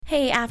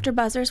Hey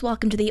AfterBuzzers,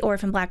 welcome to the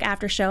Orphan Black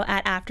After Show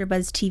at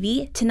AfterBuzz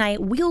TV.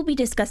 Tonight we'll be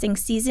discussing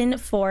Season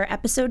 4,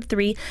 Episode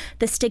 3,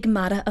 The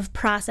Stigmata of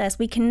Process.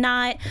 We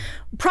cannot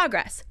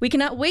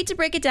wait to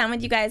break it down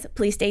with you guys.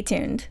 Please stay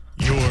tuned.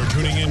 You're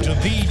tuning into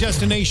the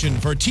destination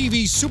for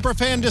TV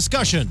superfan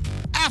discussion,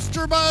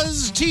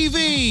 AfterBuzz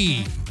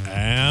TV.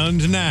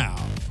 And now,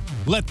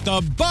 let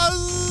the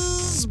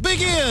buzz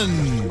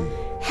begin.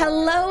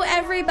 Hello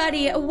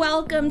everybody,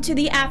 welcome to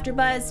the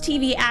AfterBuzz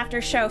TV After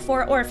Show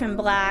for Orphan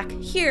Black.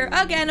 Here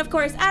again, of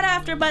course, at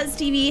AfterBuzz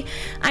TV.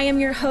 I am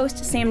your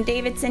host, Sam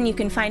Davidson. You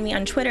can find me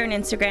on Twitter and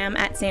Instagram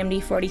at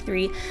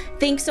SamD43.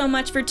 Thanks so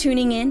much for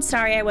tuning in.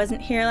 Sorry I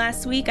wasn't here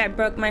last week. I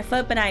broke my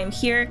foot, but I am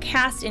here,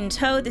 cast in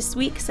tow this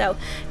week, so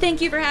thank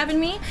you for having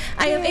me.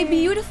 I have a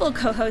beautiful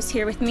co-host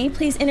here with me.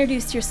 Please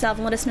introduce yourself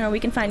and let us know where we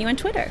can find you on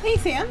Twitter. Hey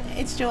Sam,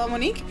 it's Joelle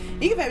Monique.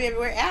 You can find me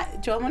everywhere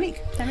at Joelle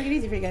Monique. Time to make it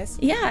easy for you guys.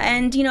 Yeah,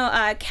 and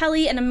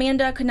Kelly and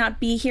Amanda could not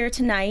be here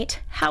tonight.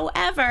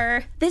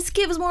 However, this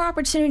gives more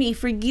opportunity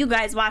for you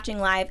guys watching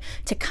live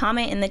to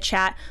comment in the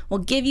chat.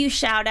 We'll give you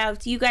shout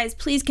outs. You guys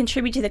please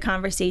contribute to the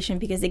conversation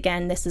because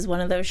again, this is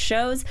one of those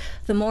shows.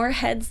 The more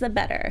heads, the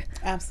better.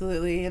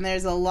 Absolutely. And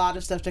there's a lot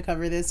of stuff to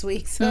cover this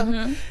week. So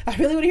I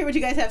really want to hear what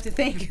you guys have to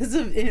think. It's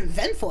an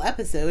eventful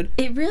episode.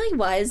 It really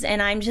was.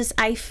 And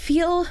I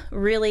feel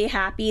really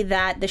happy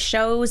that the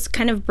show's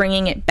kind of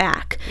bringing it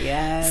back.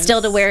 Yes.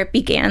 Still to where it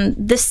began.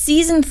 The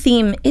season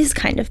theme is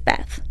kind of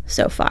Beth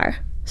so far.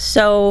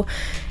 So,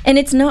 and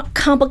it's not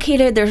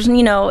complicated. There's,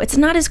 it's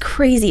not as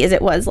crazy as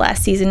it was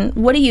last season.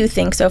 What do you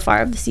think so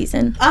far of the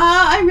season?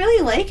 I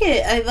really like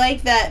it. I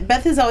like that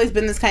Beth has always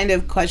been this kind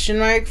of question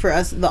mark for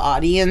us, the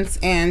audience,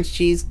 and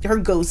her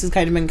ghost has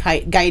kind of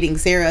been guiding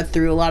Sarah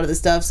through a lot of the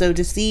stuff. So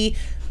to see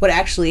what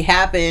actually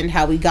happened,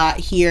 how we got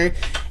here,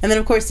 and then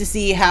of course to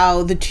see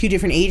how the two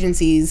different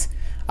agencies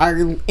are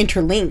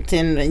interlinked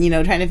and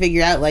trying to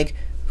figure out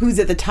who's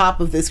at the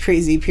top of this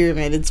crazy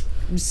pyramid. It's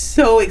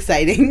so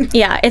exciting.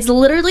 Yeah, it's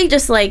literally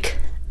just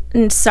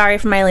sorry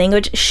for my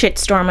language,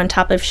 shitstorm on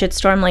top of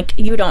shitstorm.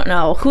 You don't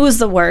know who's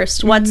the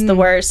worst, what's the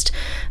worst.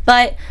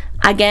 But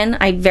again,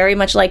 I very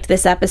much liked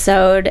this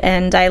episode,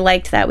 and I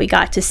liked that we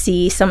got to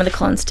see some of the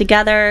clones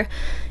together.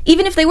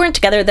 Even if they weren't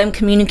together, them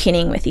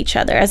communicating with each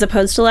other, as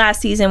opposed to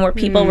last season where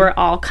people were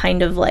all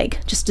kind of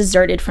just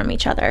deserted from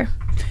each other.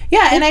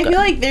 Yeah, and I feel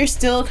like they're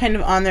still kind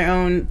of on their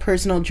own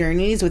personal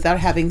journeys without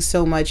having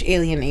so much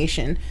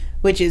alienation,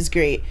 which is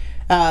great.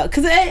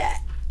 Because I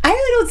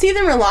really don't see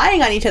them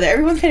relying on each other.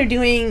 Everyone's kind of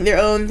doing their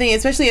own thing,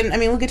 especially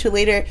we'll get to it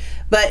later,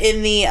 but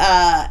in the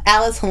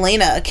Alice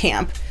Helena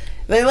camp,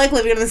 they're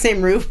living under the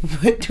same roof,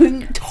 but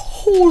doing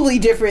totally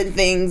different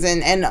things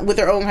and with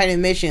their own kind of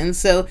missions.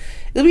 So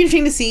it'll be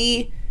interesting to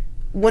see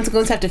once the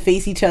clones have to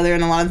face each other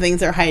and a lot of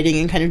things they're hiding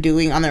and kind of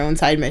doing on their own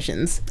side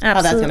missions. Absolutely.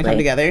 How that's going to come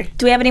together.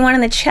 Do we have anyone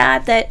in the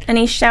chat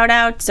any shout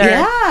outs?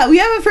 Yeah, we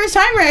have a first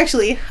timer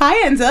actually.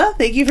 Hi Enza,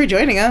 thank you for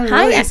joining us. I'm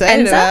really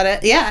excited about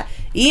it. Yeah,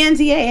 ENZA,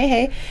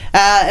 hey.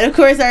 And of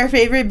course our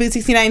favorite Boot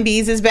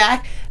 69Bs is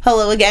back.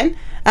 Hello again.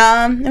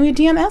 And we have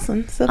DM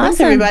Aslan. So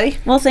thanks everybody.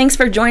 Well, thanks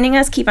for joining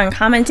us. Keep on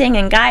commenting.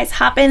 And guys,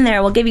 hop in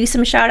there. We'll give you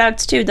some shout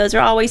outs too. Those are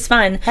always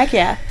fun. Heck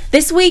yeah.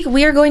 This week,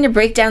 we are going to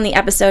break down the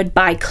episode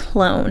by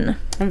clone.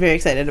 I'm very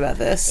excited about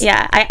this.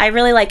 Yeah, I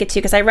really like it too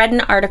because I read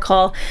an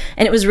article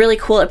and it was really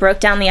cool. It broke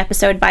down the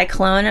episode by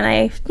clone and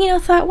I,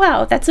 thought,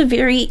 wow, that's a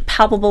very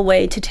palpable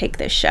way to take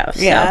this show.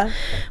 Yeah. So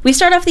we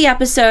start off the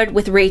episode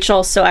with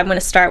Rachel, so I'm going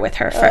to start with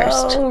her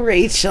first. Oh,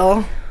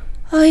 Rachel.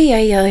 Oh,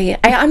 yeah.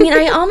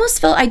 I almost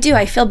feel,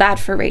 I feel bad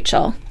for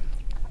Rachel,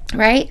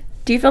 right?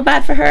 Do you feel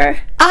bad for her?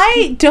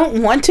 I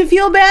don't want to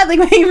feel bad.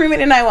 My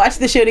roommate and I watched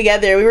the show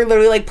together. We were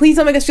literally please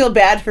don't make us feel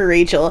bad for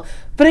Rachel.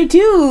 But I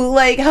do.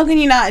 How can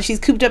you not? She's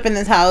cooped up in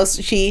this house.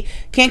 She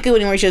can't go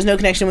anywhere. She has no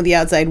connection with the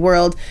outside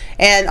world.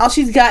 And all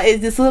she's got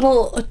is this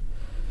little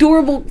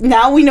adorable,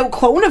 now we know,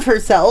 clone of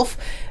herself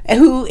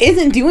who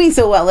isn't doing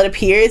so well, it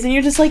appears. And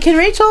you're just can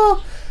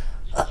Rachel...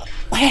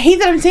 I hate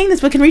that I'm saying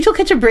this, but can Rachel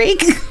catch a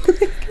break?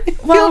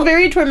 I feel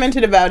very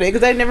tormented about it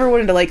because I never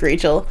wanted to like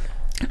Rachel.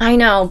 I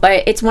know,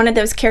 but it's one of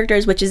those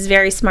characters which is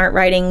very smart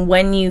writing.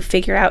 When you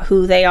figure out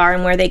who they are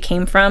and where they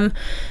came from,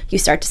 you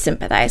start to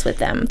sympathize with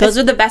them. Those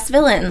are the best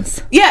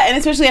villains. Yeah, and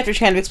especially after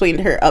she kind of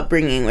explained her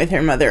upbringing with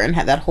her mother and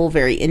had that whole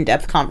very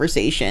in-depth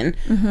conversation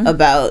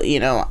about,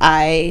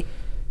 I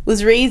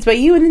was raised by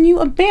you and then you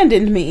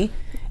abandoned me.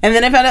 And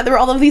then I found out there were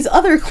all of these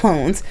other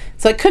clones.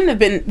 So I couldn't have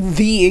been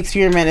the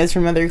experiment as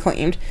her mother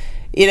claimed.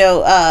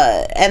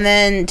 And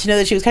then to know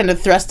that she was kind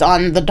of thrust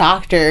on the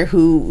doctor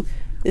who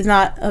is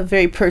not a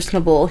very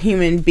personable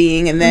human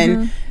being, and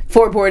then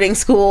for boarding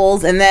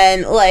schools, and then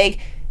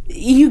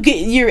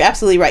you're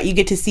absolutely right, you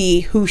get to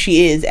see who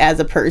she is as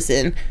a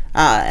person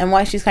and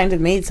why she's kind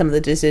of made some of the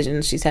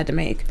decisions she's had to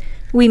make.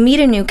 We meet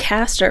a new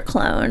Castor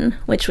clone,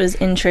 which was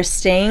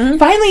interesting.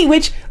 Finally,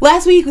 which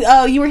last week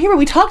you were here, but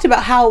we talked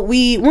about how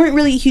we weren't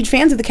really huge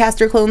fans of the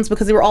Castor clones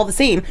because they were all the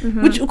same.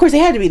 Which, of course, they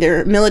had to be.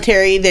 They're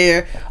military.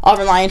 They're all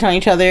reliant on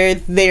each other.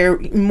 They're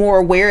more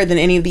aware than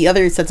any of the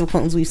other sets of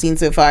clones we've seen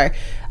so far.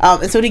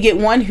 And so to get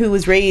one who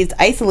was raised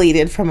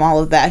isolated from all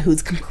of that,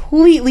 who's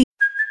completely...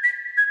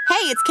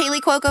 Hey, it's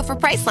Kaylee Cuoco for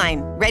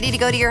Priceline. Ready to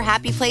go to your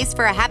happy place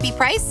for a happy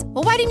price?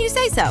 Well, why didn't you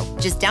say so?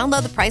 Just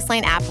download the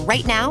Priceline app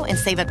right now and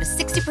save up to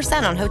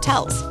 60% on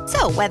hotels.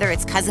 So whether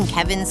it's Cousin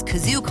Kevin's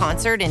Kazoo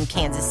Concert in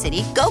Kansas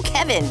City, go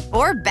Kevin,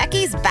 or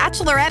Becky's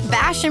Bachelorette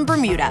Bash in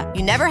Bermuda,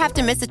 you never have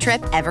to miss a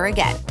trip ever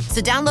again.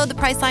 So download the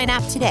Priceline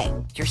app today.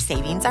 Your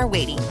savings are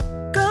waiting.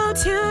 Go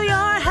to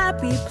your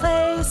happy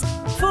place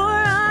for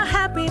a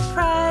happy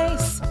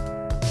price.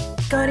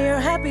 Go to your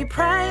happy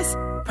price,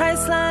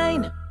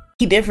 Priceline.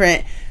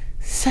 different.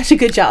 Such a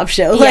good job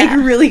show. Like,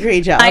 really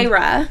great job.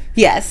 Ira.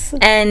 Yes.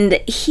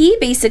 And he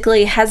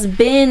basically has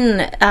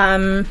been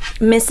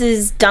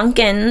Mrs.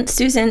 Duncan,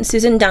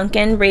 Susan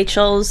Duncan,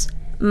 Rachel's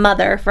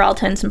mother for all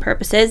intents and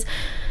purposes.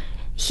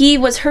 He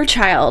was her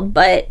child,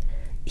 but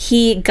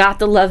he got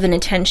the love and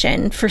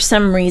attention for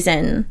some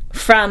reason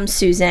from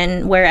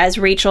Susan, whereas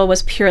Rachel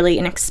was purely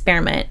an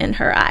experiment in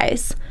her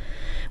eyes.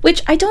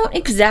 Which I don't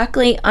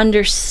exactly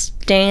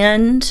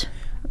understand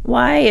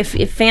why.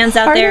 If fans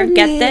out there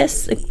get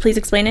this, please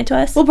explain it to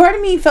us. Well, part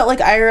of me felt like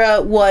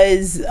Ira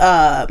was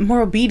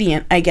more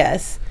obedient, I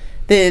guess,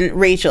 than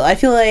Rachel. I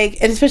feel like,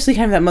 and especially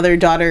kind of that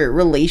mother-daughter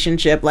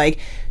relationship, like,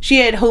 she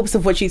had hopes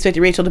of what she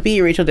expected Rachel to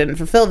be. Rachel didn't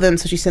fulfill them,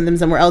 so she sent them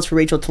somewhere else for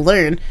Rachel to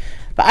learn.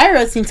 But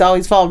Ira seems to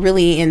always fall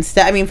really in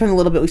step. I mean, from the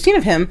little bit we've seen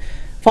of him,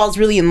 falls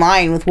really in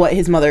line with what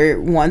his mother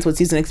wants, what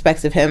Susan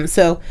expects of him.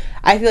 So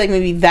I feel like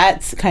maybe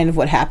that's kind of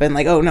what happened.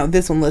 Like, oh no,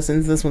 this one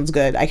listens, this one's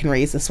good, I can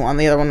raise this one.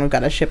 The other one we've got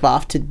to ship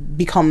off to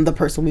become the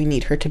person we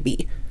need her to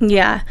be.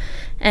 Yeah.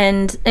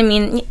 And I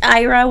mean,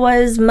 Ira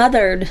was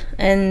mothered,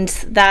 and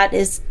that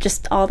is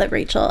just all that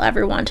Rachel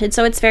ever wanted.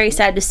 So it's very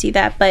sad to see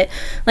that. But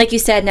like you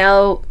said,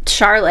 now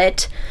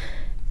Charlotte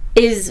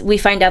we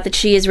find out that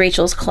she is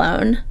Rachel's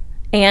clone.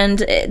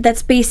 And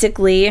that's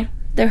basically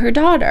her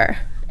daughter.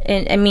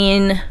 And I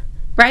mean...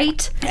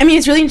 Right? I mean,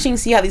 it's really interesting to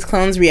see how these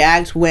clones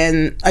react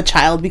when a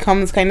child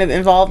becomes kind of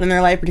involved in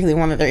their life, particularly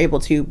one that they're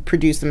able to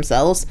produce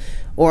themselves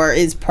or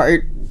is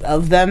part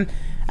of them,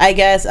 I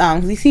guess.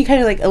 We see kind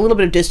of like a little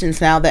bit of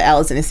distance now that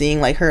Allison is seeing,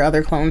 like, her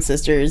other clone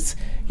sisters,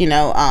 you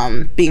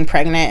know, being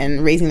pregnant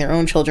and raising their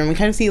own children. We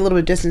kind of see a little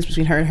bit of distance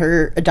between her and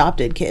her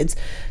adopted kids.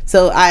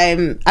 So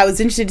I was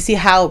interested to see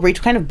how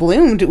Rachel kind of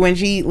bloomed when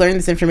she learned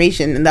this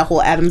information and that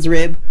whole Adam's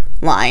rib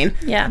line.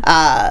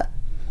 Yeah.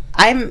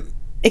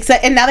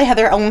 And now they have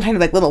their own kind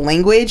of like little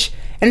language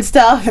and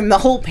stuff, and the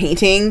whole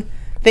painting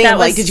thing of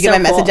like, did you get my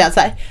message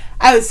outside?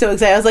 I was so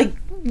excited. I was like,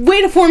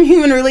 way to form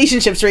human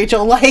relationships,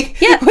 Rachel. Like,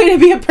 way to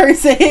be a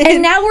person.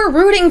 And now we're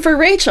rooting for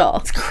Rachel.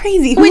 It's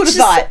crazy. Who would have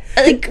thought?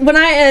 Like, when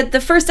the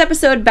first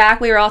episode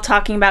back, we were all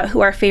talking about who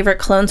our favorite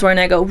clones were, and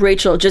I go,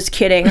 Rachel, just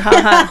kidding.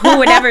 Haha. Who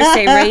would ever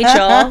say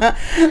Rachel?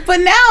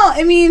 But now,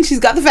 I mean, she's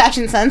got the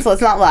fashion sense,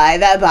 let's not lie.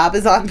 That bob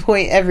is on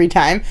point every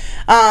time.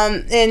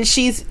 And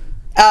she's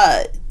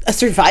a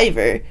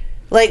survivor.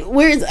 Like,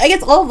 whereas I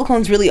guess all of the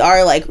clones really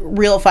are like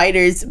real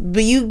fighters,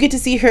 but you get to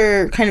see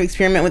her kind of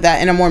experiment with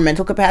that in a more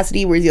mental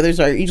capacity, whereas the others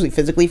are usually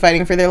physically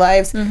fighting for their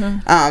lives.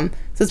 So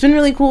it's been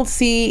really cool to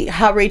see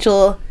how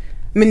Rachel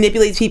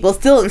manipulates people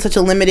still in such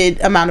a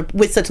limited amount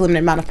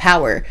of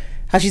power,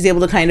 how she's able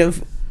to kind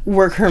of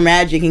work her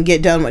magic and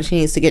get done what she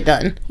needs to get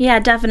done. Yeah,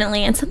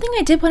 definitely. And something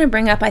I did want to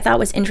bring up I thought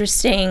was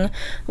interesting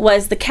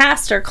was the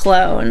Castor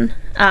clone,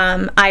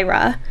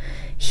 Ira.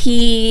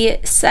 He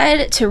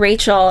said to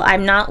Rachel,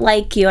 I'm not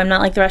like you, I'm not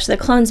like the rest of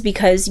the clones,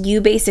 because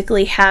you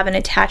basically have an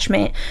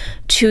attachment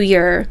to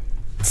your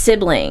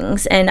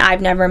siblings, and I've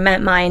never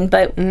met mine,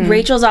 but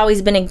Rachel's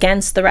always been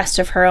against the rest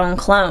of her own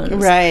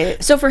clones. Right.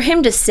 So for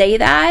him to say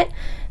that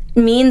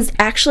means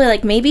actually,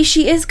 like, maybe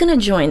she is going to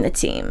join the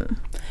team.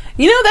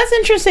 You know, that's an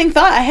interesting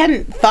thought. I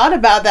hadn't thought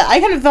about that. I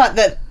kind of thought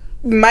that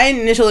my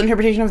initial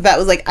interpretation of that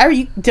was like,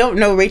 you don't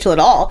know Rachel at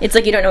all. It's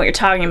like you don't know what you're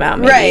talking about,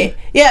 maybe. Right.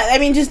 Yeah, I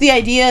mean, just the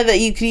idea that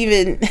you could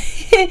even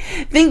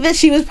think that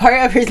she was part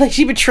of her, like,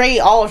 she betrayed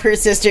all of her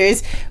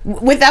sisters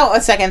without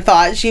a second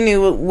thought. She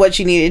knew what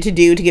she needed to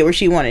do to get where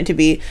she wanted to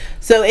be.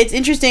 So it's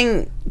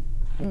interesting.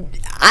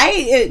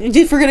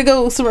 If we're going to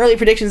go some early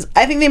predictions,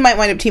 I think they might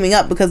wind up teaming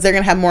up because they're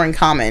going to have more in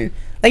common.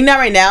 Like, not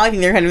right now. I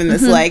think they're kind of in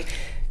this, like,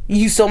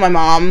 you stole my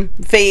mom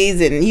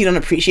phase and you don't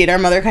appreciate our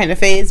mother kind of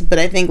phase, but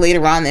I think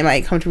later on they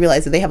might come to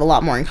realize that they have a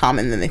lot more in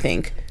common than they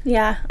think.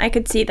 Yeah, I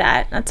could see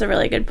that. That's a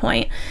really good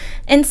point.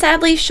 And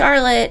sadly,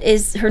 Charlotte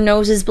her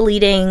nose is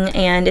bleeding,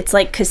 and it's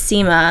like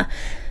Cosima.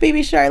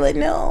 Baby Charlotte,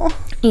 no.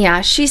 Yeah,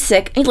 she's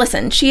sick. Hey,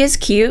 listen, she is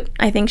cute.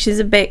 I think she's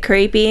a bit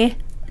creepy.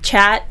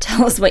 Chat,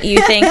 tell us what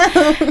you think.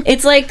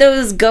 It's like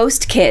those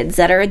ghost kids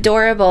that are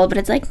adorable, but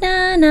it's like,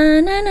 na, na,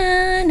 na,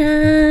 na,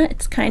 na.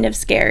 It's kind of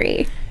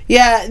scary.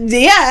 Yeah,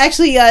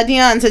 actually,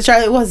 Dion said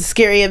Charlotte was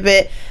scary a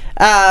bit.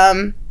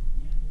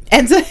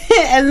 And so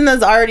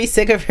Edna's already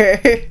sick of her.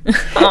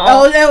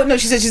 Oh no,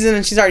 she said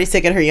she's already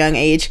sick at her young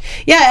age.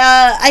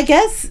 Yeah, I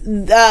guess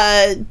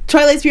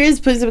Twilight Spears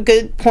puts up a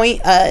good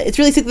point. It's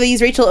really sick that they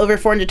use Rachel over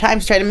 400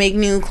 times to try to make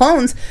new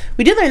clones.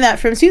 We did learn that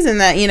from Susan,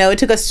 that, you know, it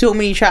took us so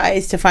many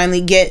tries to finally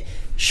get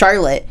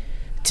Charlotte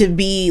to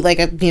be like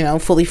a, you know,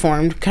 fully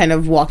formed kind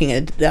of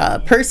walking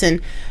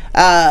person.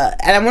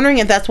 And I'm wondering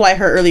if that's why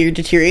her earlier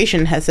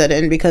deterioration has set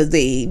in, because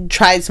they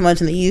tried so much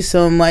and they used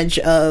so much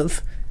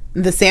of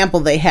the sample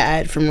they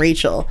had from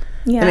Rachel.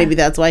 Yeah. And maybe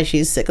that's why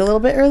she's sick a little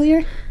bit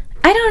earlier.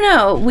 I don't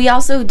know. We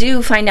also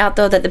do find out,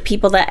 though, that the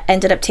people that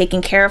ended up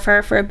taking care of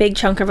her for a big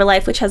chunk of her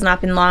life, which has not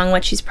been long,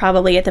 which she's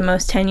probably at the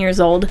most 10 years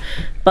old,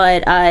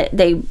 but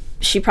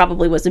she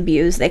probably was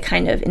abused. They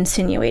kind of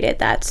insinuated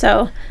that.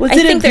 So I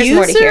think there's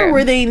more to hear. Or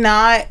were they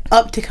not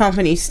up to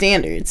company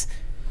standards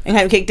and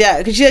kind of kicked out?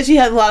 Because she said she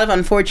had a lot of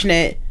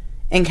unfortunate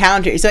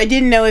encounters. So I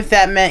didn't know if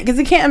that meant, because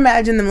I can't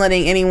imagine them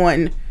letting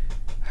anyone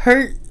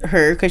hurt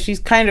her, because she's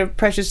kind of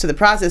precious to the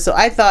process. So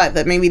I thought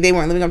that maybe they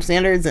weren't living up to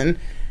standards and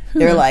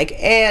they were like,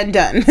 and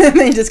done.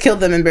 They just killed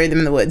them and buried them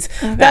in the woods.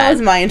 Okay. That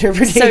was my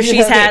interpretation. So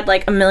she's had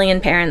like 1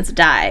 million parents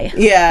die.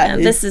 Yeah.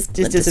 This is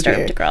just a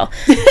disturbed girl.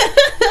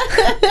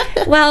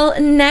 Well,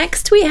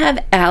 next we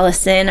have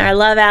Allison. I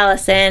love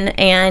Allison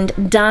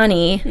and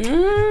Donnie.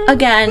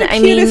 Again, I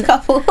mean,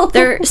 couple.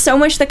 They're so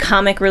much the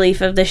comic relief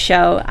of the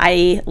show.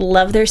 I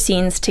love their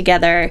scenes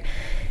together.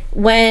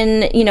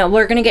 When, you know,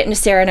 we're going to get into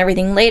Sarah and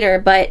everything later,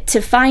 but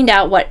to find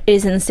out what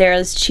is in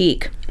Sarah's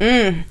cheek,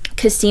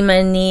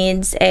 Cosima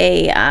needs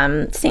a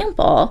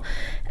sample.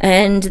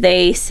 And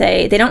they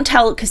say, they don't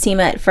tell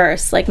Cosima at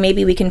first, like,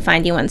 maybe we can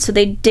find you one. So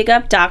they dig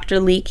up Dr.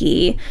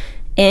 Leakey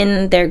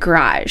in their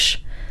garage.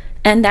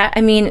 And that, I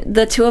mean,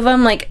 the two of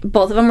them, like,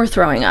 both of them were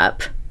throwing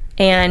up.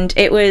 And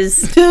it was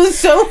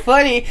so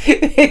funny.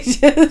 It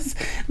just,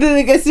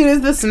 like, as soon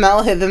as the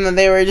smell hit them,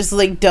 they were just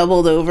like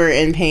doubled over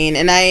in pain.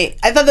 And I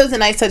thought that was a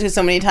nice touch, with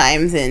so many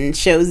times in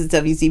shows and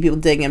stuff you see people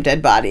digging up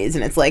dead bodies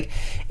and it's like,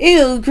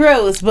 ew,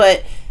 gross,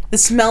 but the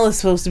smell is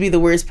supposed to be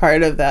the worst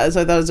part of that.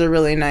 So I thought it was a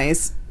really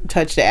nice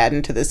touch to add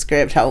into the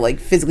script, how like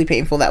physically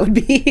painful that would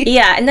be.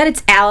 Yeah, and that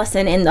it's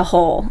Allison in the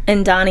hole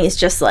and Donnie's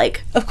just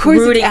like, of course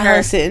rooting it's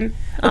Allison.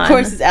 Of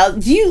course it's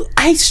Allison.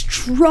 I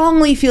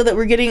strongly feel that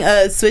we're getting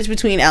a switch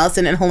between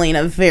Allison and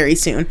Helena very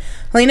soon.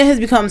 Helena has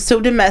become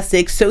so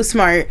domestic, so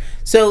smart,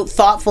 so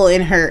thoughtful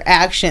in her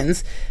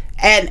actions.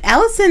 And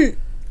Allison,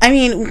 I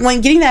mean,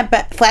 when getting that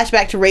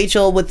flashback to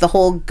Rachel with the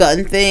whole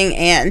gun thing,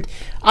 and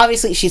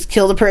obviously she's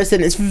killed a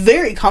person, is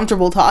very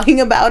comfortable talking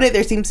about it.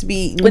 There seems to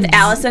be... With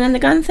Allison and the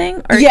gun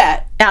thing? Or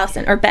yeah.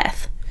 Allison, or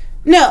Beth?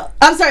 No,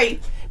 I'm sorry,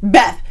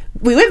 Beth.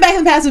 We went back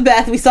in the past with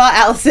Beth. We saw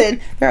Allison.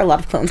 There are a lot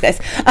of clones, guys.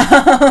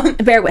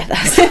 Bear with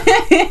us.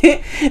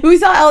 We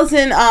saw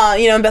Allison,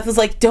 and Beth was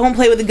like, don't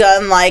play with the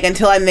gun, like,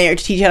 until I'm there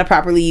to teach you how to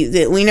properly use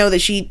it. We know that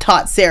she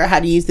taught Sarah how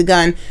to use the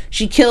gun.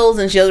 She kills,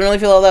 and she doesn't really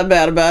feel all that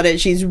bad about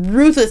it. She's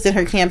ruthless in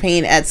her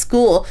campaign at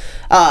school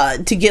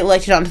to get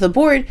elected onto the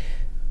board.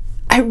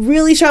 I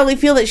really strongly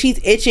feel that she's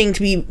itching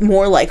to be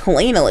more like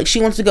Helena. Like, she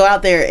wants to go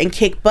out there and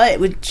kick butt.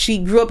 When she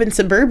grew up in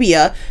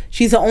suburbia,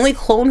 she's the only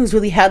clone who's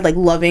really had, like,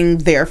 loving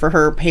there for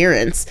her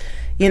parents,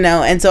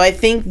 And so I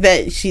think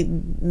that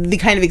the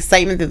kind of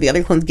excitement that the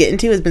other clones get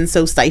into has been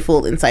so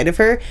stifled inside of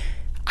her.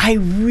 I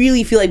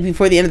really feel like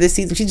before the end of this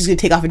season, she's just going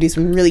to take off and do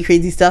some really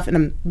crazy stuff, and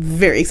I'm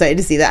very excited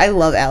to see that. I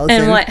love Allison.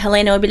 And what,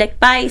 Helena would be like,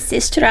 bye,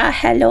 sister,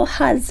 hello,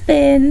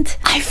 husband.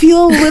 I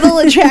feel a little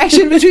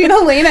attraction between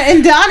Helena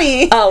and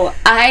Donnie. Oh,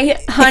 I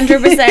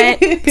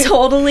 100%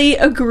 totally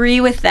agree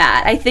with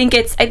that. I think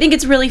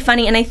it's really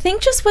funny, and I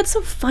think just what's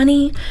so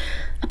funny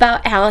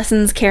about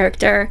Allison's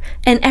character,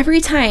 and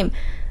every time...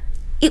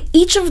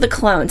 each of the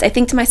clones, I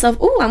think to myself,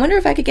 oh, I wonder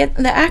if I could get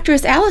the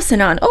actress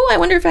Allison on. Oh, I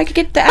wonder if I could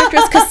get the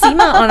actress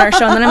Cosima on our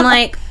show. And then I'm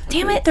like,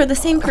 damn it, they're the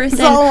same person.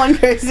 It's all one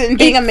person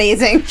being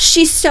amazing.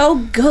 She's so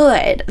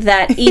good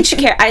that each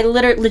character, I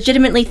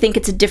legitimately think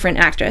it's a different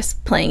actress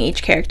playing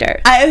each character.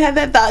 I had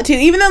that thought too,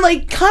 even though,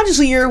 like,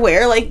 consciously you're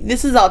aware, like,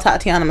 this is all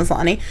Tatiana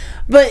Maslany.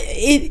 But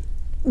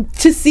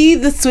to see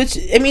the switch,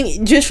 I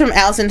mean, just from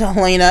Allison to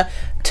Helena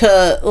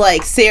to,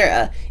 like,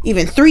 Sarah,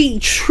 even 3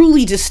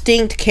 truly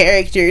distinct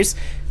characters.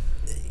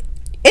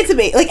 It's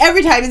amazing. Like,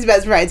 every time it's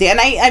mesmerizing. And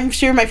I'm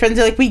sure my friends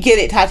are like, we get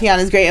it,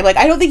 Tatiana's great. I'm like,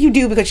 I don't think you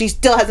do, because she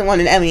still hasn't won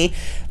an Emmy.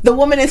 The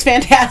woman is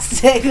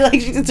fantastic.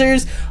 Like, she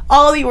deserves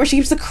all the... Where she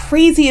keeps the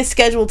craziest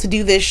schedule to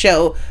do this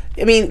show.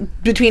 I mean,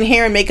 between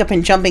hair and makeup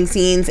and jumping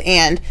scenes.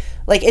 And,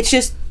 like, it's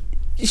just...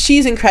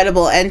 She's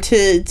incredible. And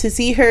to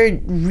see her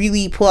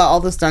really pull out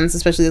all the stunts,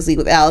 especially this week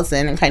with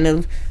Allison, and kind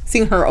of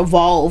seeing her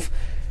evolve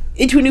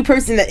into a new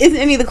person that isn't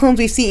any of the clones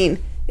we've seen...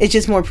 It's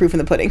just more proof in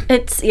the pudding.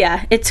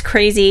 It's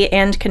crazy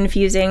and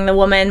confusing. The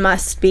woman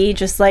must be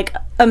just like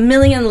 1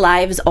 million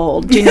lives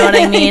old. Do you know what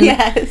I mean?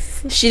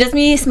 Yes. She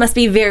must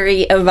be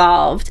very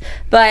evolved.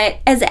 But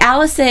as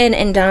Allison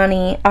and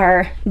Donnie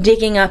are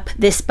digging up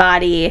this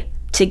body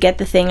to get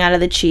the thing out of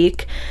the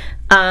cheek,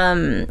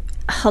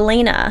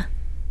 Helena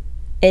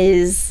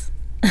is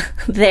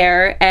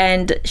there,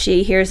 and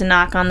she hears a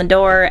knock on the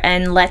door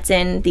and lets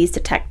in these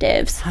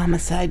detectives.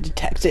 Homicide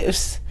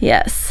detectives.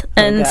 Yes.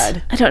 And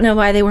God. I don't know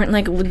why they weren't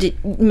like,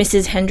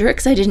 Mrs.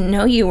 Hendricks, I didn't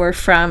know you were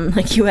from,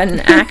 like, you had an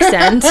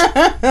accent.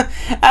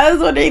 I was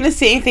wondering the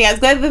same thing. I was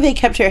glad that they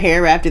kept her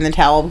hair wrapped in the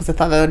towel, because I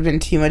thought that would have been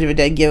too much of a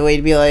dead giveaway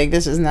to be like,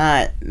 this is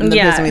not the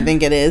person we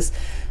think it is.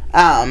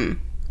 I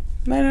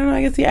don't know,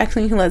 I guess the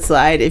accent can let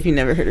slide. If you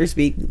never heard her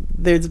speak,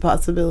 there's a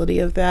possibility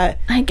of that.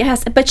 I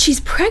guess. But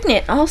she's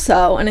pregnant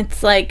also, and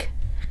it's like,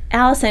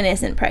 Allison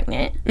isn't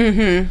pregnant.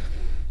 Mm-hmm.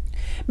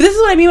 But this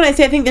is what I mean when I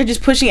say I think they're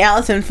just pushing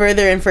Allison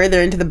further and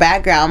further into the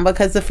background,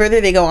 because the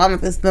further they go on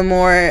with this, the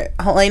more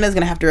Helena's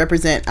going to have to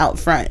represent out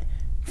front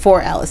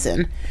for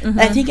Allison. Mm-hmm.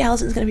 And I think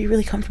Allison's going to be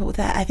really comfortable with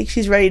that. I think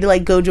she's ready to,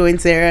 like, go join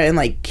Sarah and,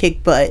 like,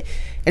 kick butt.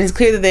 And it's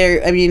clear that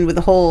they're, I mean, with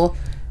the whole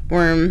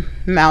worm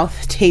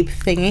mouth tape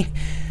thingy,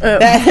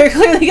 that they're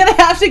clearly going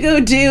to have to go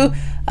do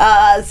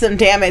some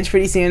damage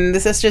pretty soon. The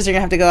sisters are going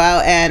to have to go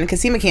out, and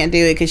Cosima can't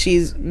do it because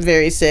she's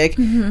very sick.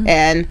 Mm-hmm.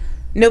 And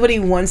nobody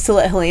wants to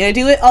let Helena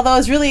do it. Although I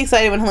was really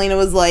excited when Helena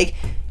was like,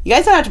 you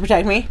guys don't have to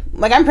protect me.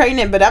 Like, I'm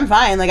pregnant, but I'm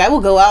fine. Like, I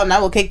will go out and I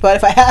will kick butt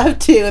if I have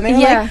to. And they were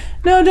like,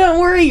 no, don't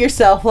worry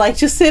yourself. Like,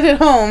 just sit at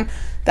home.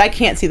 I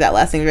can't see that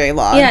lasting very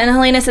long. Yeah, and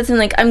Helena said something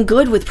like, I'm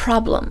good with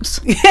problems.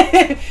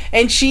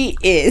 And she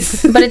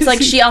is. But it's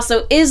like, she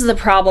also is the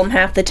problem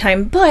half the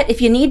time. But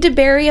if you need to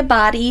bury a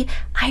body,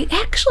 I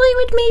actually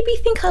would maybe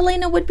think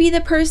Helena would be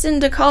the person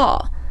to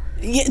call.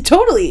 Yeah,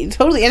 totally.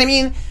 And I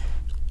mean,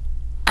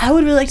 I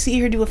would really like to see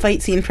her do a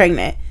fight scene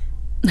pregnant.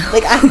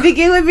 Like, I think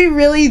it would be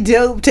really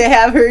dope to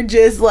have her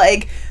just,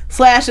 like,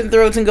 slashing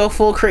throats and go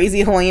full crazy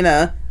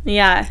Helena.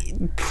 Yeah.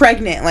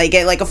 Pregnant, like,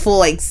 at, like, a full,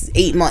 like,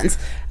 8 months.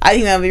 I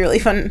think that would be really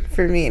fun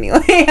for me anyway.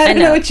 I don't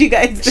know what you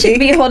guys think. She'd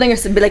be holding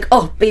us and be like,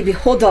 oh, baby,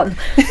 hold on.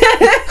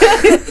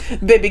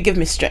 Baby, give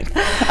me strength.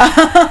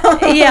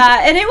 Yeah,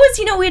 and it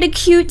was, we had a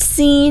cute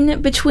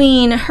scene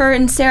between her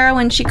and Sarah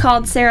when she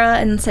called Sarah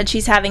and said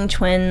she's having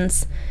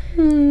twins.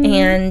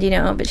 And,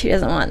 but she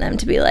doesn't want them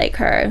to be like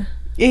her.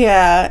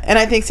 Yeah, and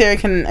I think Sarah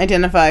can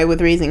identify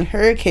with raising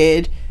her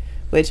kid,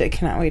 which I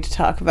cannot wait to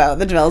talk about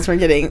the developments we're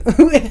getting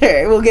with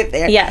her. We'll get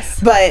there. Yes.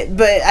 But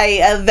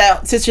I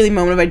that sisterly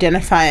moment of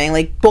identifying,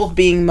 like, both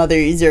being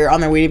mothers or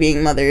on their way to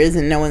being mothers,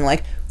 and knowing,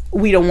 like,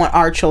 we don't want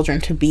our children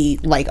to be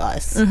like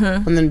us. Mm-hmm.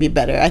 Want them to be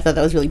better. I thought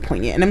that was really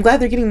poignant. And I'm glad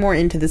they're getting more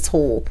into this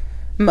whole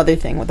mother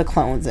thing with the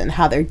clones and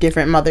how they're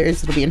different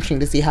mothers. It'll be interesting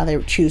to see how they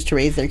choose to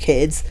raise their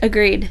kids.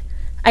 Agreed.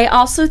 I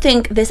also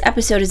think this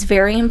episode is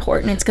very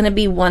important. It's going to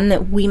be one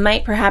that we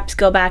might perhaps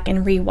go back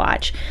and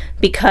rewatch,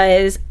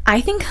 because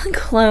I think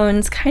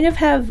clones kind of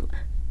have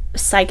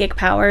psychic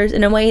powers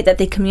in a way that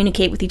they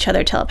communicate with each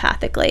other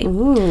telepathically.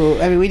 Ooh,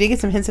 I mean, we did get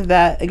some hints of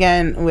that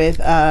again with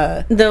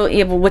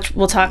which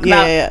we'll talk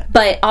about. Yeah.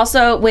 But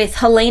also with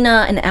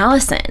Helena and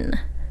Allison.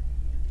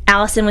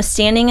 Allison was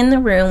standing in the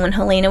room when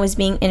Helena was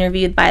being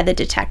interviewed by the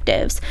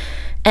detectives,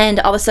 and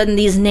all of a sudden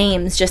these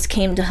names just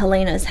came to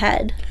Helena's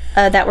head.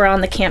 That were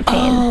on the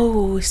campaign.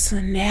 Oh,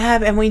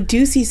 snap. And we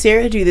do see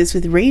Sarah do this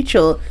with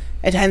Rachel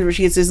at times, where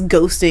she gets this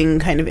ghosting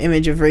kind of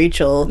image of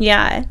Rachel.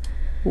 Yeah.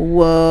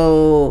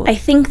 Whoa. I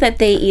think that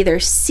they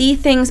either see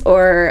things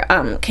or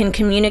can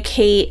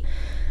communicate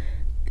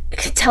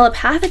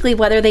telepathically,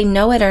 whether they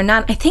know it or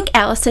not. I think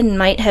Allison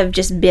might have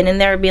just been in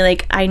there and be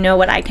like, I know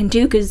what I can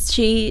do, because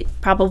she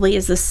probably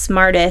is the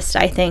smartest.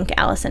 I think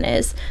Allison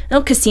is.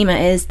 No, Cosima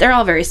is. They're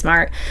all very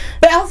smart.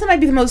 But Allison might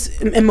be the most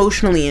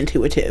emotionally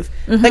intuitive.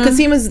 Mm-hmm. Like,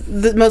 Cosima's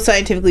the most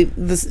scientifically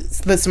the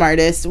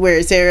smartest,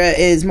 where Sarah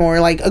is more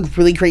like a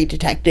really great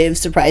detective,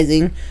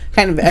 surprising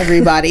kind of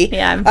everybody.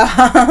 Yeah.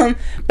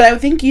 But I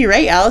would think you're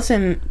right,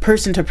 Allison,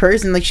 person to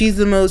person, like, she's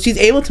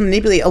able to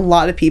manipulate a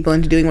lot of people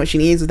into doing what she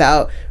needs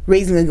without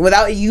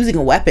using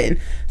a weapon.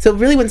 So it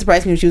really wouldn't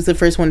surprise me if she was the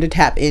first one to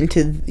tap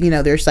into,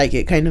 their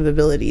psychic kind of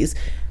abilities.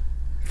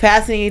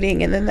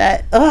 Fascinating. And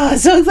then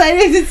so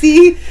excited to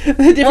see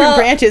the different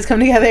branches come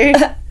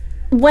together.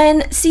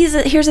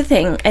 Here's the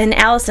thing, in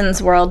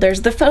Allison's world,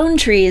 there's the phone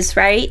trees,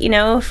 right?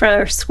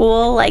 For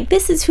school, like,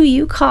 this is who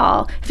you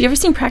call. Have you ever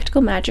seen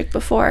Practical Magic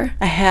before?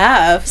 I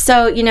have.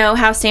 So,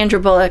 how Sandra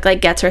Bullock,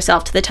 like, gets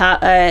herself to the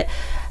top,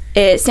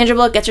 Sandra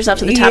Bullock gets herself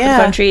to the top of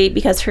the phone tree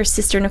because her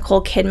sister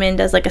Nicole Kidman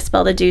does, like, a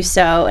spell to do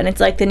so, and it's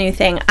like the new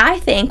thing. I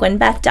think when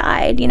Beth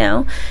died,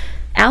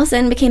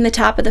 Allison became the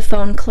top of the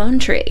phone clone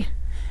tree.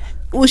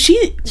 Well,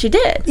 she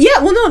did.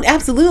 Yeah, well, no,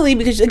 absolutely,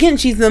 because, again,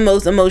 she's the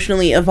most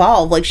emotionally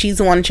evolved. Like, she's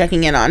the one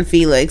checking in on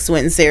Felix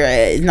when Sarah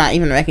is not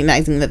even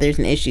recognizing that there's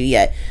an issue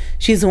yet.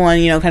 She's the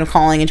one, kind of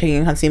calling and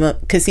checking on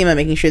Cosima,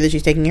 making sure that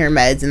she's taking her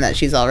meds and that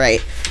she's all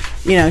right.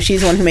 She's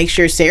the one who makes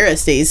sure Sarah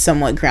stays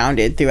somewhat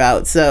grounded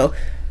throughout. So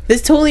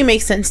this totally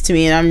makes sense to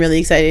me, and I'm really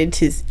excited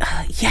to...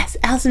 yes,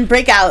 Allison,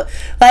 break out.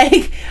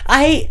 Like,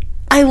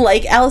 I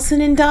like Allison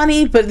and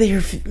Donnie, but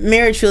their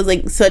marriage feels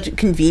like such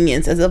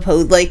convenience, as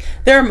opposed, like,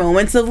 there are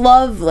moments of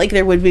love, like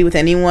there would be with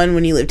anyone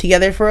when you live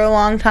together for a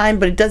long time,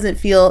 but it doesn't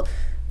feel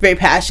very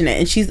passionate,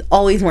 and she's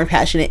always more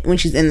passionate when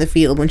she's in the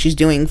field, when she's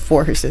doing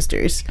for her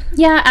sisters.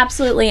 Yeah,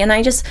 absolutely. And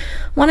I just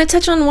want to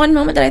touch on one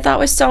moment that I thought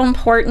was so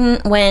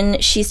important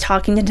when she's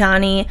talking to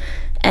Donnie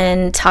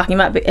and talking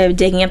about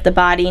digging up the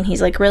body, and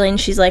he's like, really? And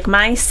she's like,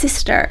 my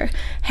sister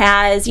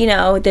has, you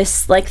know,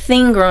 this like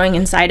thing growing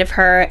inside of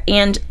her.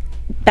 And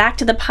back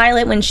to the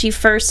pilot, when she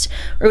first,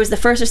 or it was the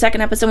first or second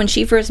episode, when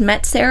she first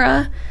met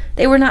Sarah,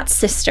 they were not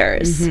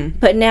sisters.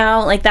 But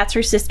now, like, that's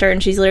her sister,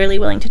 and she's literally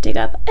willing to dig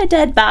up a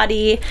dead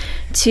body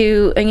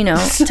to, you know,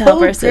 to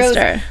help her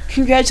sister.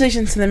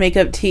 Congratulations to the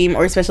makeup team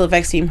or special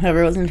effects team,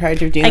 whoever was in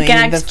charge of doing I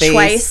gagged the face.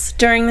 twice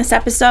during this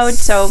episode,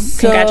 so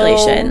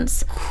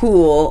congratulations.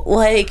 Cool.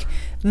 Like,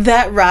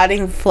 that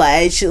rotting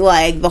flesh,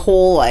 like, the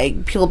whole,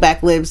 like, peel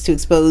back lips to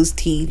expose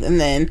teeth, and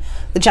then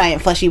the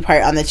giant fleshy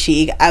part on the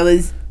cheek. I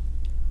was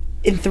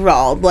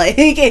enthralled. Like,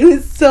 it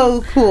was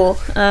so cool.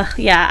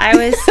 Yeah, I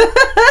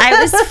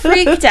was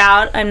freaked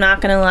out. I'm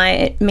not gonna lie,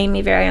 it made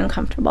me very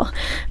uncomfortable.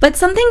 But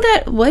something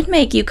that would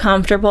make you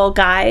comfortable,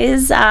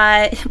 guys,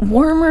 the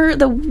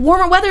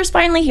warmer weather's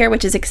finally here,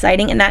 which is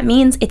exciting, and that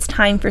means it's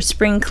time for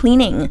spring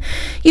cleaning.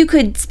 You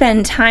could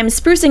spend time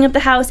sprucing up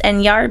the house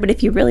and yard, but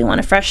if you really want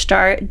a fresh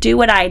start, do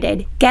what I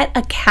did. Get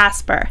a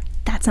Casper.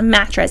 That's a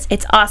mattress.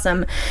 It's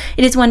awesome.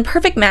 It is one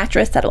perfect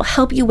mattress that will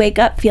help you wake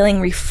up feeling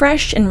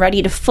refreshed and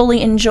ready to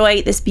fully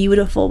enjoy this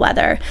beautiful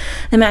weather.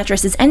 The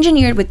mattress is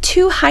engineered with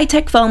 2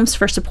 high-tech foams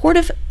for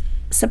supportive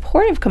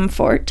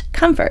comfort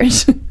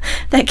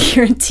that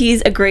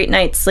guarantees a great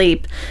night's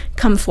sleep.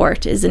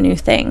 Comfort is a new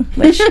thing,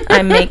 which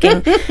I'm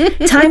making.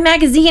 Time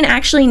magazine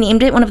actually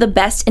named it one of the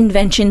best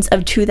inventions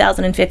of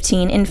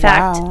 2015. In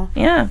fact,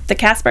 yeah, the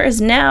Casper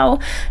is now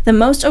the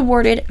most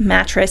awarded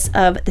mattress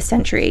of the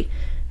century.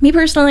 Me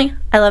personally,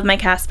 I love my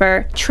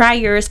Casper. Try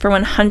yours for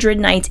 100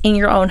 nights in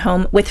your own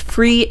home with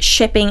free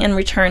shipping and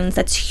returns.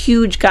 That's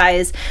huge,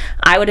 guys.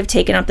 I would have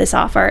taken up this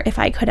offer if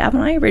I could have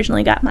when I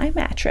originally got my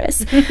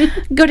mattress.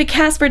 Go to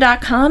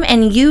Casper.com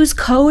and use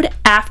code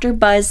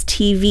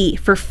AfterBuzzTV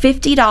for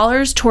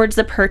 $50 towards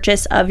the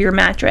purchase of your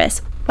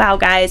mattress. Wow,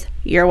 guys,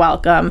 you're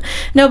welcome.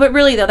 No, but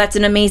really, though, that's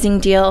an amazing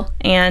deal,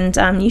 and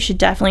you should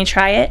definitely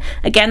try it.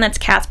 Again, that's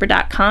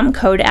Casper.com,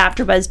 code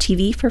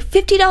AfterBuzzTV for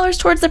 $50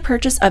 towards the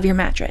purchase of your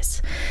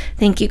mattress.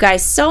 Thank you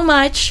guys so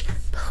much.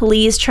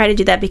 Please try to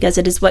do that because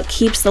it is what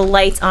keeps the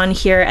lights on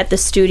here at the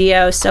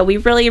studio. So we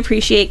really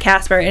appreciate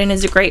Casper, and it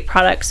is a great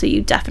product, so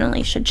you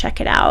definitely should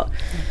check it out.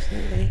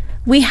 Absolutely.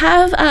 We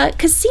have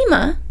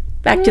Cosima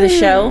back to the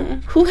show,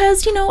 who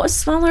has, you know, a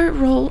smaller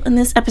role in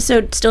this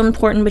episode, still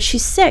important, but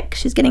she's sick.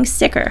 She's getting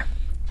sicker.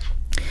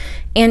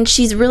 And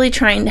she's really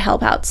trying to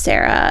help out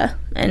Sarah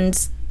and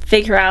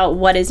figure out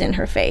what is in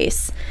her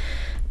face.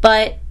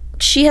 But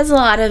she has a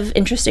lot of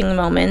interesting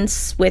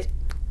moments with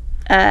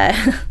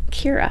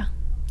Kira.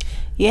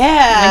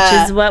 Yeah.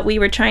 Which is what we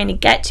were trying to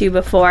get to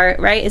before,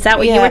 right? Is that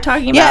what you were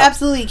talking about? Yeah,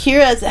 absolutely.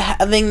 Kira's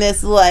having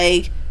this,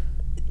 like,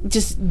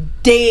 just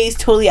days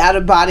totally out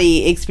of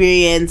body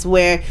experience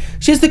where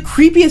she has the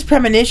creepiest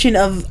premonition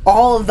of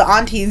all of the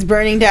aunties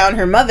burning down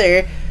her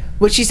mother,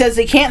 which she says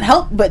they can't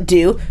help but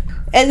do.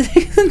 And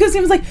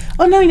Cosima's like,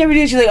 oh no, you never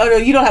do. She's like, oh no,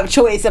 you don't have a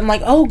choice. I'm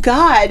like, oh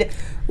god,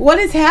 what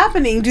is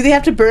happening? Do they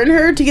have to burn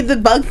her to get the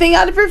bug thing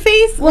out of her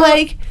face? Well,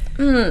 like,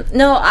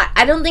 no,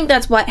 I don't think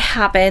that's what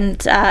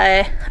happened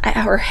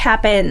or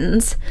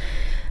happens.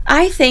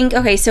 I think,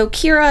 okay, so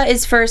Kira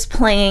is first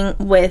playing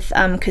with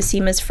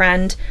Cosima's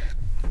friend,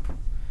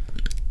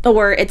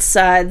 or it's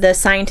the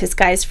scientist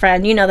guy's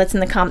friend, you know, that's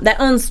in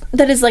the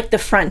that is like the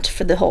front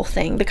for the whole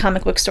thing, the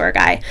comic book store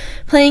guy,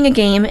 playing a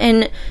game.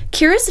 And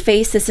Kira's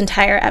face this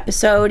entire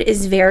episode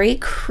is very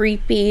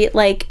creepy,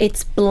 like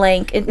it's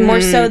blank,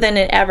 more so than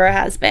it ever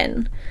has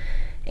been.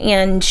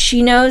 And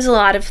she knows a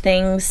lot of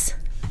things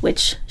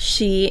which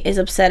she is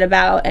upset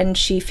about, and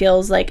she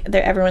feels like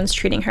everyone's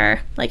treating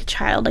her like a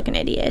child, like an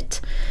idiot.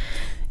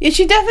 Yeah,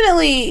 she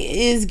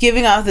definitely is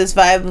giving off this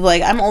vibe of,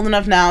 like, I'm old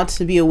enough now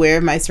to be aware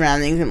of my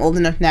surroundings. I'm old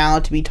enough now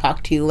to be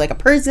talked to like a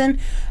person.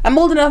 I'm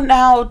old enough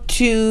now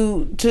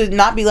to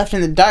not be left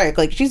in the dark.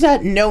 Like, she's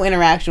had no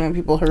interaction with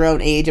people her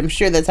own age. I'm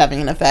sure that's having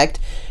an effect.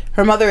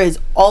 Her mother is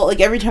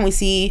every time we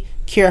see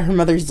Kira, her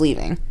mother's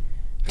leaving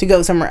to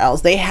go somewhere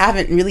else. They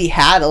haven't really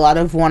had a lot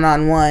of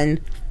one-on-one,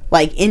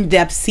 like,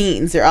 in-depth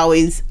scenes. They're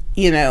always,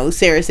 you know,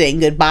 Sarah saying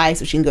goodbye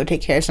so she can go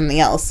take care of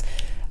something else.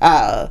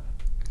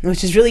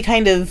 Which is really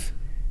kind of,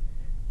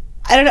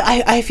 I don't know,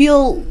 I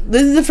feel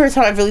this is the first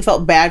time I've really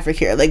felt bad for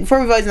Kira. Like, before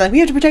we've always been like, we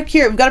have to protect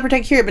Kira, we've got to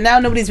protect Kira, but now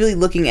nobody's really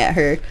looking at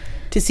her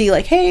to see,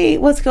 like, hey,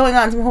 what's going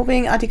on? So I'm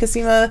hoping Auntie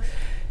Cosima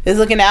is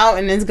looking out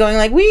and is going,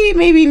 like, we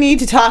maybe need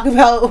to talk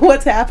about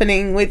what's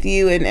happening with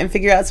you and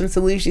figure out some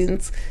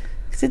solutions,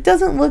 because it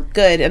doesn't look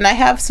good. And I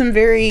have some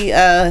very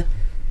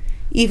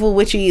evil,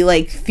 witchy,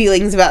 like,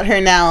 feelings about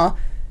her now.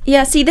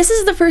 Yeah, see, this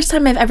is the first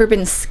time I've ever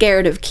been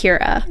scared of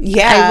Kira.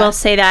 Yeah. I will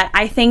say that.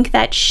 I think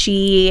that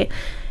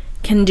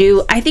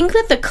I think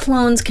that the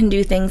clones can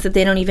do things that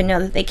they don't even know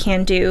that they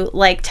can do,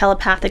 like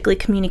telepathically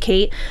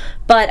communicate.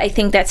 But I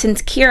think that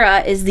since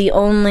Kira is the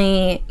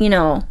only, you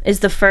know,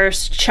 is the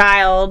first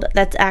child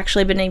that's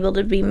actually been able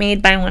to be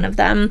made by one of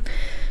them,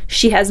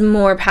 she has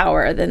more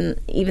power than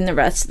even the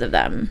rest of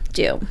them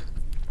do.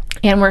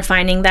 And we're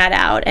finding that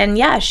out. And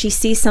yeah, she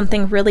sees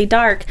something really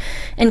dark.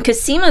 And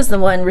Cosima's the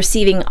one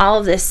receiving all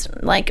of this,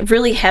 like,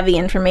 really heavy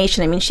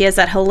information. I mean, she has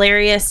that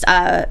hilarious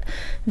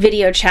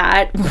video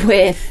chat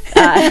with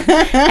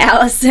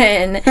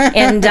Allison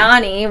and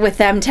Donnie, with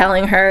them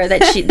telling her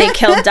that they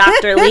killed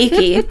Dr.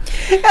 Leakey.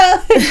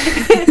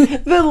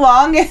 The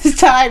longest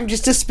time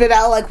just to spit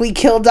out, like, we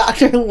killed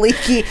Dr.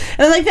 Leakey.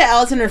 And I like that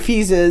Allison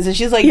refuses. And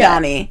she's like,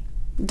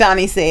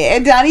 Donnie say it.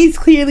 And Donnie's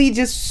clearly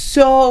just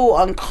so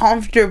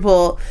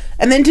uncomfortable.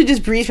 And then to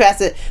just breeze past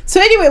it. So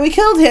anyway, we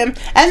killed him.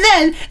 And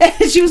then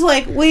she was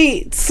like,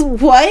 wait,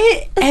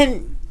 what?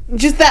 And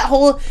just that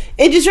whole...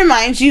 It just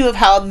reminds you of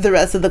how the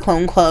rest of the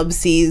Clone Club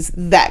sees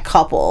that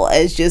couple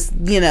as just,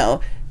 you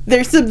know,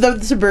 they're the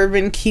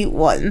suburban cute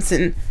ones.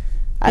 And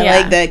I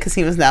like that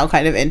Cosima's now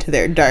kind of into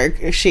their dark,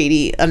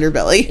 shady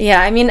underbelly.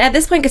 Yeah, I mean, at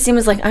this point,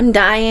 Cosima's like, I'm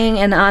dying,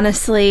 and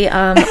honestly,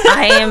 I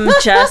am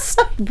just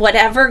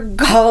whatever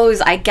goes.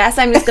 I guess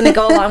I'm just going to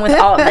go along with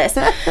all of this.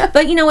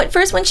 But, you know, at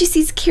first, when she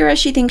sees Kira,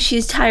 she thinks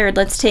she's tired.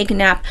 Let's take a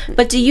nap.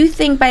 But do you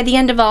think by the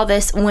end of all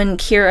this, when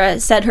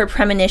Kira said her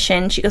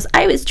premonition, she goes,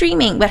 I was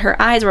dreaming, but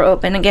her eyes were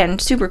open. Again,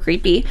 super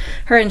creepy.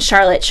 Her and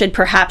Charlotte should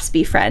perhaps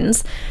be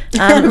friends.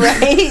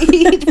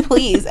 Right?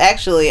 Please.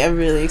 Actually, I'm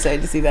really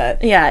excited to see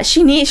that. Yeah,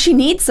 she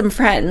needs some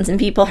friends and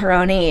people her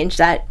own age.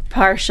 That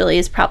partially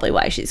is probably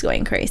why she's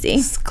going crazy.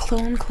 It's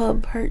Clone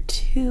Club Part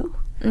 2.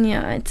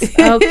 Yeah, it's...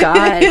 Oh,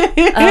 God.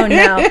 Oh,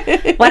 no.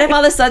 What if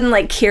all of a sudden,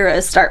 like,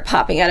 Kira start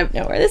popping out of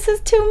nowhere? This is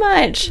too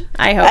much.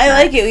 I hope I not.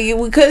 like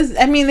it because,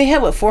 I mean, they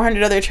had,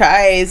 400 other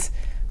tries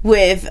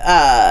with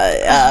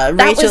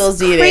Rachel's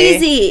DNA.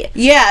 Crazy.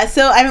 Yeah,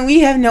 so, I mean,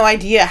 we have no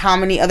idea how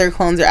many other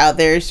clones are out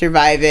there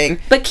surviving.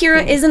 But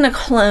Kira isn't a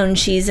clone.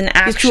 She's an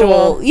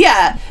actual...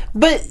 Yeah,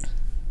 but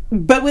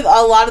with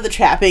a lot of the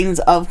trappings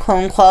of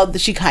Clone Club,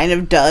 she kind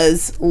of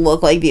does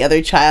look like the other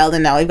child,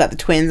 and now we've got the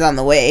twins on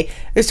the way.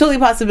 There's totally a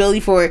possibility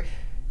for,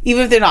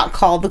 even if they're not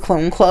called the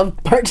Clone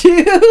Club Part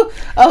 2,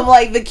 of,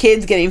 like, the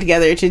kids getting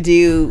together to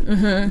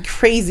do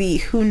crazy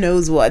who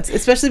knows what.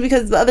 Especially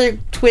because the other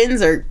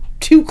twins are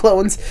 2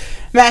 clones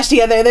mashed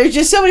together. There's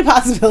just so many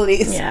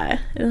possibilities. Yeah.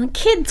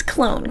 Kids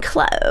Clone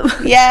Club.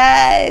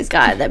 Yes.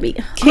 God, that'd be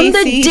KCC. On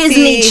the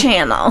Disney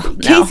Channel. No.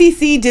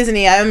 KCC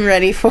Disney, I'm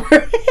ready for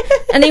it.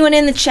 Anyone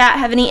in the chat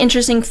have any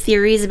interesting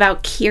theories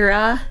about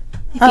Kira?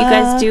 If you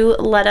guys do,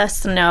 let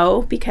us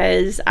know,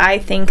 because I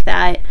think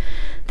that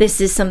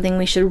this is something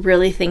we should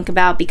really think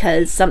about,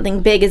 because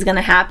something big is going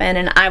to happen,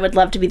 and I would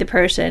love to be the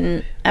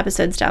person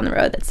episodes down the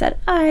road that said,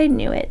 I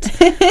knew it.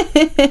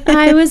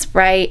 I was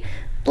right.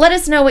 Let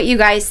us know what you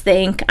guys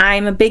think.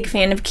 I'm a big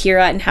fan of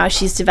Kira and how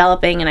she's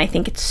developing, and I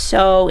think it's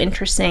so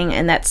interesting,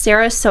 and that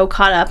Sarah's so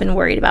caught up and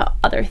worried about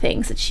other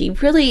things that she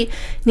really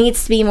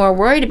needs to be more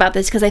worried about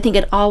this, because I think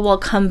it all will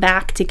come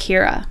back to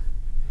Kira.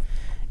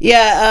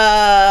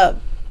 Yeah,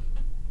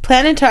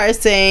 Planetar is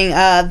saying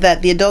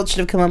that the adults should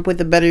have come up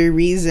with a better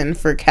reason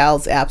for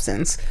Cal's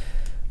absence,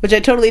 which I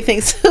totally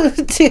think so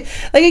too.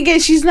 Like, again,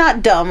 she's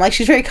not dumb. Like,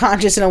 she's very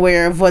conscious and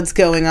aware of what's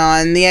going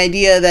on. The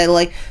idea that,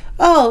 like,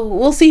 oh,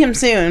 we'll see him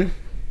soon.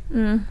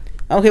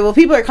 Okay, well,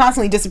 people are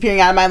constantly disappearing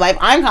out of my life.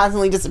 I'm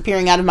constantly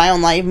disappearing out of my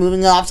own life,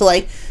 moving off to,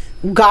 like,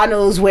 God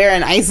knows where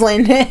in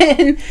Iceland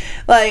and,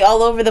 like,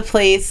 all over the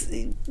place.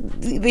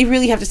 They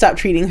really have to stop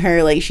treating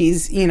her like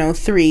she's,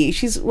 3.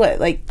 She's, what,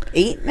 like,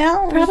 8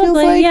 now?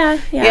 Probably, like? yeah.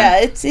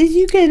 Yeah,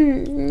 you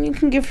can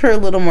give her a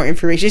little more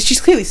information.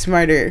 She's clearly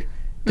smarter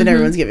than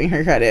everyone's giving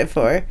her credit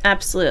for.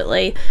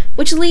 Absolutely.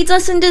 Which leads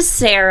us into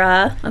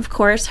Sarah, of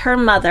course, her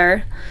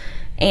mother.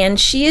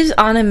 And she is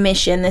on a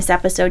mission this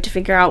episode to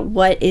figure out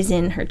what is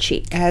in her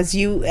cheek. As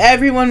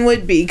everyone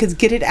would be, because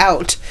get it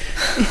out.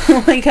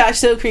 Oh my gosh,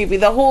 so creepy.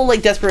 The whole,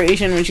 like,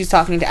 desperation when she's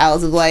talking to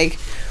Alice of, like,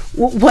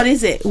 what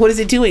is it? What is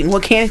it doing?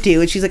 What can it do?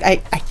 And she's like,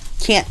 I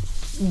can't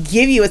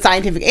give you a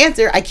scientific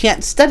answer. I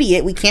can't study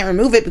it. We can't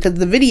remove it because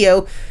the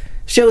video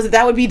shows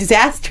that would be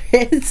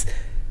disastrous.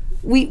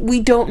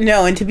 We don't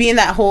know. And to be in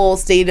that whole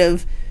state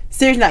of,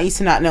 Sarah's not used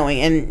to not knowing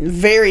and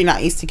very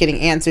not used to getting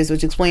answers,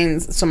 which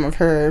explains some of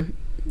her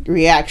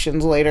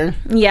reactions later.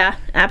 Yeah,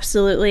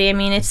 absolutely. I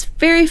mean, it's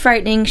very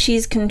frightening.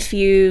 She's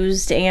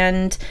confused,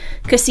 and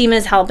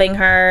Cosima's helping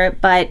her,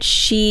 but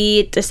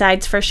she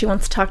decides first she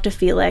wants to talk to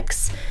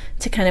Felix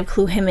to kind of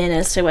clue him in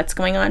as to what's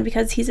going on,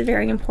 because he's a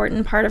very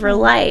important part of her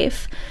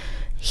life.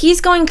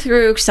 He's going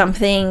through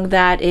something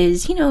that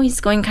is,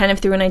 he's going kind of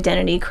through an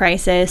identity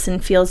crisis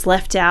and feels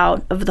left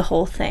out of the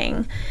whole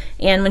thing.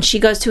 And when she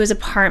goes to his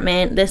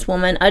apartment, this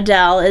woman,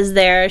 Adele, is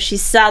there.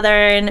 She's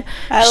Southern.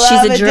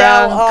 She's a Adele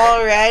drunk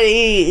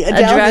already.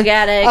 Adele's a drug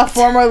addict. A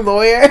former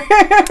lawyer.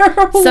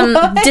 Some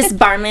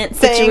disbarment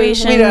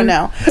situation. We don't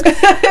know.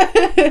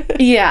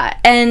 Yeah.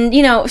 And,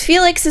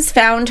 Felix has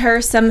found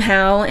her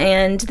somehow,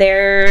 and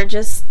they're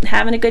just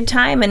having a good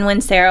time. And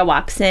when Sarah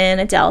walks in,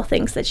 Adele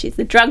thinks that she's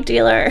the drug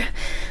dealer.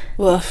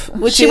 Woof.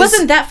 She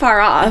wasn't that far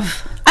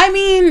off. I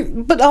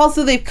mean, but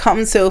also they've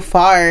come so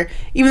far,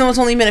 even though it's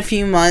only been a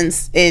few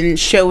months in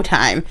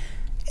Showtime.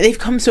 they've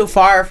come so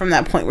far from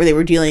that point where they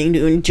were doing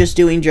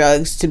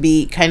drugs to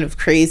be kind of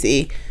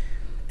crazy.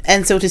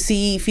 And so to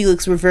see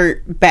Felix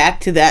revert back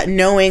to that,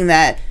 knowing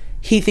that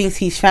he thinks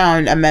he's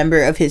found a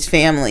member of his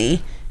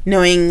family,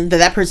 knowing that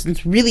that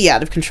person's really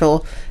out of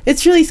control,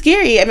 it's really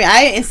scary. I mean,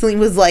 I instantly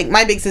was like,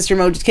 my big sister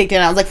mode just kicked in.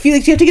 I was like,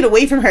 Felix, you have to get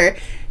away from her.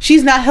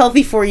 She's not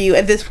healthy for you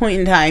at this point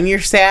in time. You're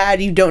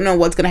sad. You don't know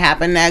what's going to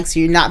happen next.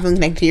 You're not feeling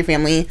connected to your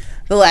family.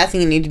 The last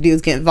thing you need to do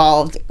is get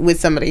involved with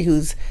somebody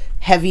who's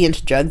heavy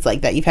into drugs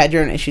like that. You've had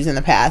your own issues in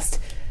the past.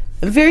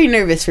 I'm very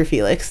nervous for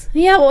Felix.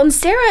 Yeah, well, and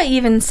Sarah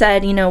even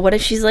said, you know, what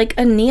if she's like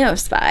a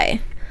neo-spy?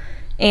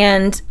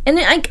 And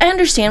I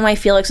understand why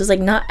Felix was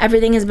like, not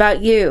everything is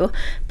about you.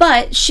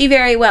 But she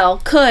very well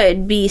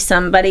could be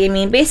somebody. I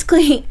mean,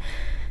 basically,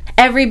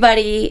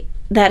 everybody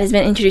that has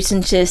been introduced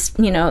into,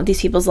 you know,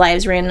 these people's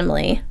lives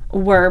randomly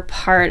were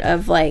part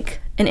of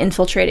like an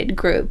infiltrated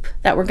group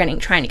that were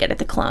trying to get at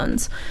the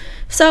clones.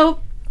 So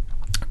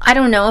I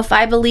don't know if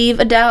I believe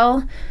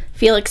Adele.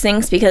 Felix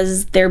thinks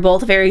because they're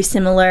both very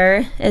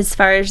similar as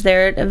far as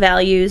their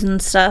values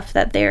and stuff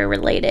that they're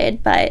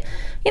related. But,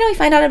 you know, we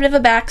find out a bit of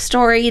a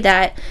backstory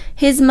that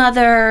his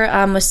mother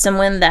was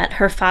someone that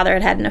her father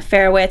had an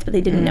affair with, but they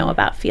didn't know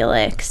about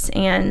Felix.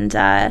 And,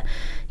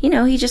 you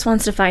know, he just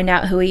wants to find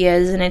out who he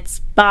is, and it's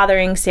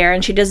bothering Sarah,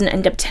 and she doesn't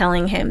end up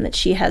telling him that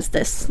she has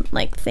this,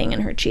 like, thing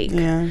in her cheek.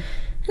 Yeah. And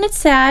it's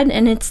sad,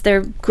 and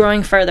they're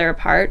growing further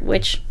apart,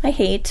 which I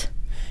hate.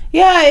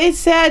 Yeah, it's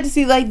sad to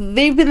see, like,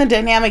 they've been the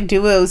dynamic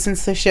duo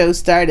since the show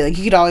started. Like,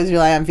 you could always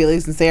rely on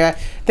Felix and Sarah.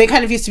 They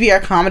kind of used to be our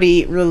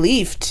comedy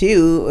relief,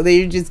 too.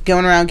 They're just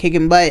going around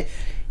kicking butt.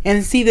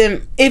 And to see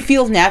them, it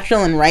feels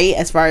natural and right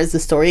as far as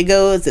the story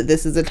goes, that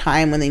this is a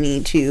time when they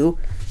need to,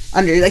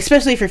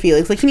 especially for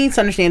Felix, like, he needs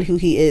to understand who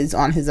he is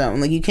on his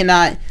own. Like, you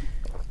cannot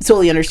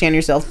solely understand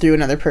yourself through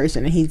another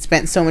person. And he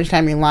spent so much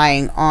time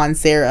relying on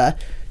Sarah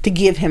to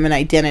give him an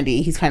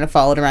identity. He's kind of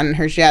followed around in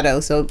her shadow,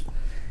 so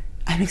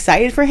I'm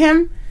excited for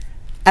him.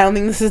 I don't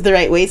think this is the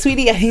right way,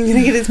 sweetie. I think he's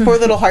going to get his poor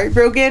little heart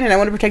broken, and I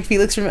want to protect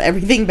Felix from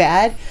everything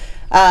bad.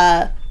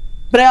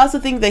 But I also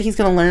think that he's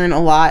going to learn a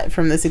lot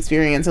from this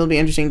experience. It'll be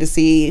interesting to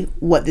see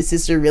what the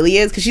sister really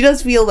is, because she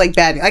does feel like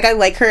bad. Like, I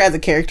like her as a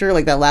character,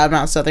 like that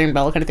loudmouth Southern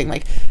Belle kind of thing.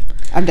 Like,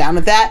 I'm down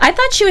with that. I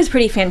thought she was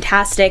pretty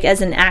fantastic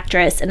as an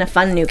actress and a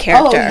fun new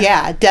character. Oh,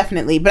 yeah,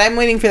 definitely. But I'm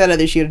waiting for that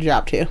other shoe to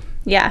drop, too.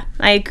 Yeah,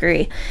 I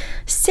agree.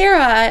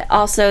 Sarah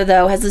also,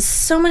 though, has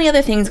so many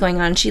other things going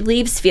on. She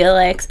leaves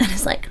Felix and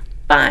is like,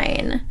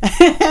 fine.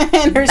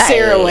 In her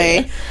Sarah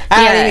way.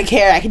 I don't even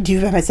care. I can do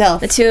it by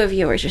myself. The two of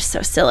you are just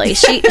so silly.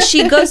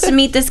 She goes to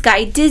meet this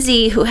guy,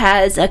 Dizzy, who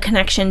has a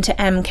connection to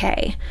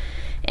MK.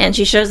 And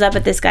she shows up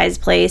at this guy's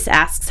place,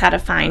 asks how to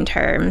find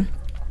her.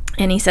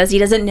 And he says he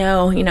doesn't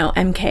know, you know,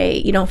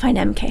 MK. You don't find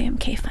MK.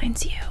 MK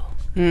finds you.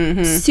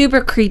 Mm-hmm.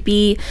 Super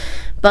creepy.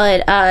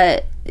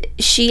 But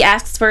she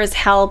asks for his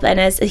help, and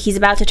as he's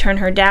about to turn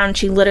her down,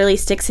 she literally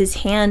sticks his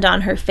hand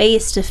on her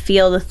face to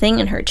feel the thing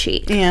in her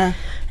cheek. Yeah.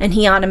 And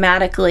he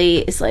automatically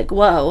is like,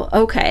 whoa,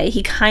 okay.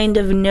 He kind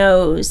of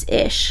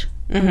knows-ish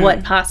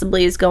what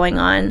possibly is going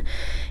on.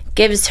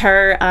 Gives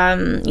her,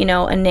 you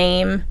know, a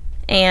name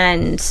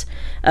and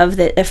of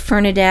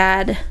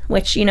Fernandad,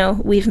 which, you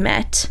know, we've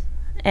met.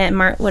 And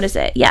what is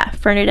it? Yeah,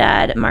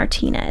 Fernandad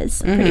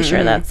Martinez. I'm pretty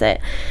sure that's it.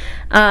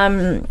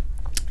 And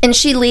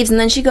she leaves, and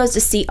then she goes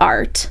to see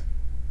Art.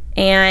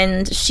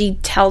 And she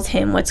tells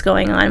him what's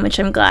going on, which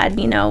I'm glad,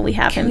 you know, we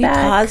have him back.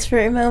 Can we pause for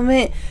a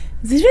moment?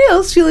 Is anybody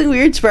else feeling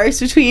weird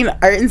sparks between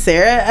Art and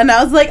Sarah? And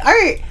I was like,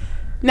 Art,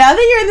 now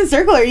that you're in the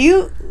circle, are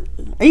you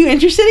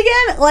interested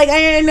again? Like,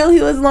 I know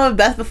he was in love with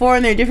Beth before,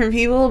 and they're different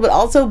people, but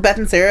also Beth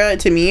and Sarah,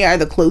 to me, are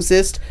the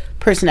closest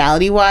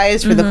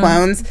personality-wise for the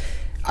clones.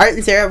 Art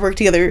and Sarah have worked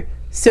together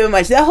so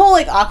much. That whole,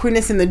 like,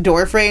 awkwardness in the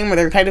door frame where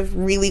they're kind of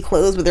really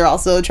close, but they're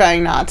also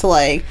trying not to,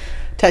 like,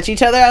 touch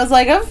each other. I was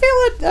like, I'm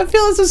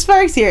feeling some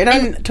sparks here, and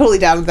I'm totally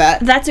down with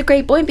that. That's a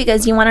great point,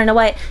 because you want to know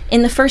what?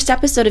 In the first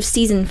episode of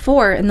season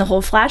 4, in the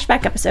whole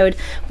flashback episode,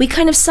 we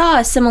kind of saw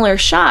a similar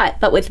shot,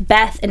 but with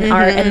Beth and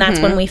Art, and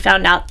that's when we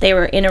found out they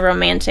were in a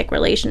romantic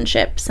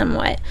relationship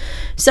somewhat.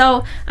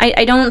 So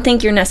I don't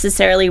think you're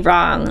necessarily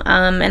wrong,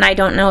 and I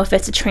don't know if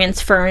it's a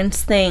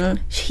transference thing.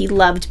 He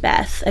loved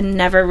Beth and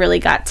never really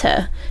got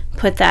to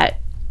put that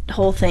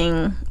whole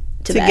thing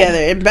together.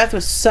 And Beth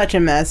was such a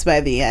mess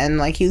by the end.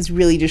 Like, he was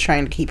really just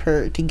trying to keep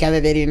her together.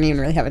 They didn't even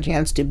really have a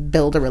chance to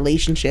build a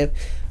relationship.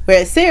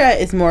 Whereas Sarah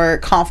is more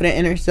confident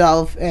in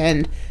herself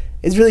and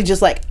is really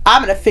just like,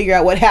 I'm gonna figure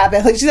out what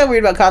happened. Like, she's not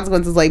worried about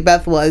consequences like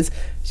Beth was.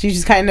 She's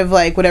just kind of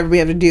like, whatever we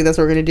have to do, that's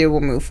what we're gonna do.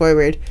 We'll move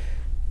forward.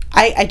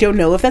 I don't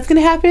know if that's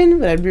gonna happen,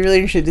 but I'd be really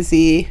interested to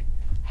see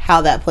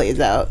how that plays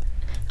out.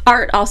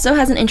 Art also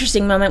has an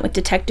interesting moment with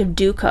Detective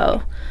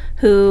Duco,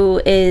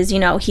 who is, you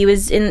know, he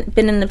was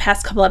been in the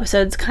past couple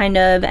episodes, kind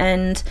of,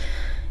 and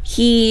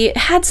he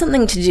had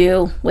something to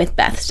do with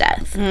Beth's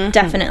death,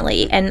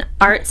 definitely. And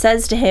Art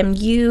says to him,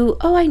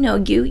 I know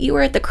you. You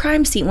were at the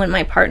crime scene when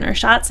my partner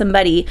shot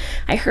somebody.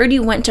 I heard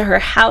you went to her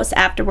house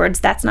afterwards.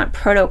 That's not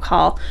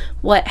protocol.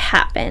 What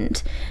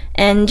happened?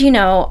 And,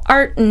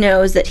 Art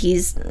knows that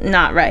he's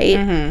not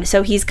right.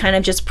 So he's kind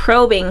of just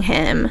probing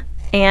him.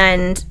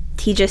 And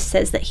he just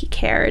says that he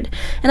cared.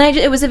 And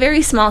it was a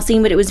very small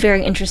scene, but it was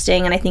very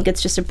interesting. And I think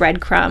it's just a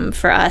breadcrumb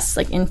for us,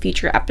 like, in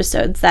future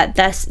episodes, that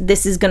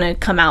this is going to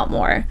come out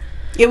more.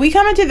 Yeah, we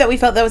commented that we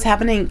felt that was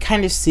happening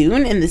kind of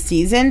soon in the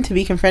season, to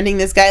be confronting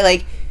this guy,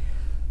 like...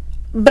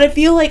 But I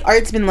feel like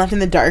Art's been left in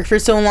the dark for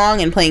so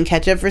long and playing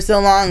catch-up for so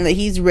long that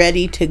he's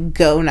ready to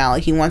go now.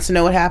 Like, he wants to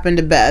know what happened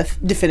to Beth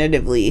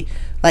definitively.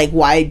 Like,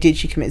 why did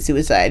she commit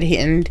suicide?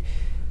 And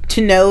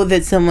to know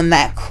that someone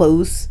that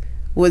close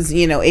was,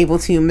 able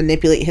to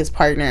manipulate his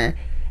partner,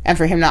 and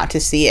for him not to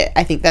see it,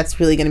 I think that's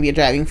really going to be a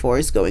driving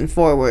force going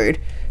forward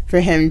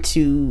for him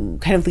to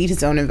kind of lead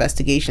his own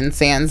investigation,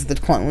 sans the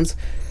clones.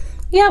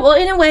 Yeah, well,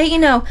 in a way, in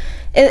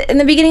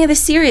the beginning of the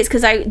series,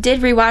 because I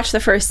did rewatch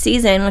the first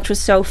season, which was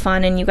so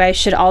fun, and you guys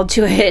should all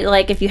do it,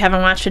 like, if you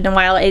haven't watched it in a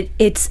while.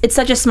 It's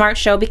such a smart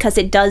show because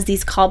it does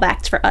these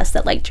callbacks for us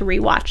that like to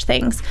rewatch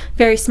things.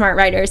 Very smart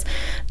writers.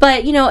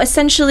 But,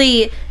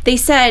 essentially, they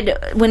said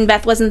when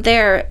Beth wasn't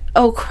there,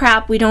 oh,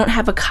 crap, we don't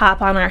have a cop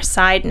on our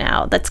side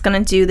now that's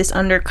going to do this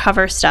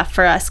undercover stuff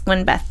for us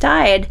when Beth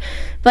died.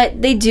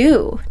 But they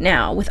do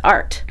now with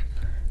Art.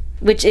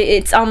 Which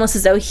it's almost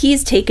as though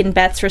he's taken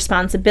Beth's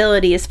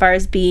responsibility as far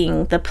as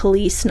being the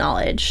police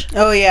knowledge.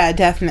 Oh, yeah,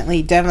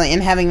 definitely.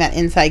 And having that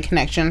inside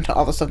connection to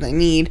all the stuff they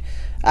need.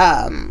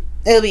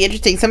 It'll be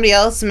interesting. Somebody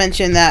else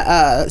mentioned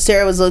that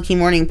Sarah was low-key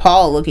mourning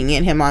Paul, looking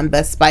at him on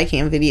Best Spy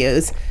Cam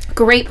videos.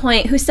 Great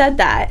point. Who said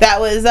that?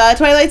 That was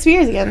Twilight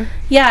Spears again.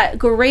 Yeah,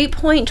 great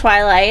point,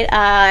 Twilight.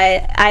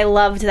 I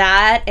loved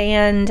that.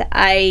 And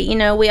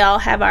we all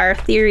have our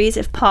theories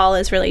if Paul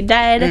is really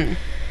dead.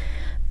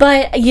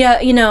 But, yeah,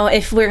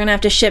 if we're going to have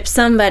to ship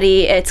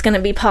somebody, it's going to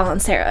be Paul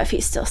and Sarah if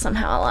he's still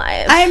somehow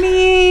alive. I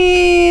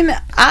mean,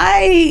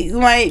 I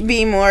might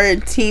be more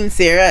Team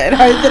Sarah at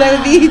heart than I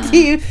would be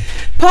Team...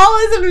 Paul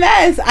is a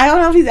mess. I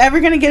don't know if he's ever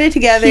going to get it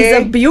together. He's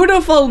a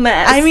beautiful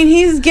mess. I mean,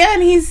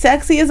 he's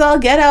sexy as all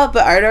get out,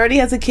 but Art already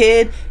has a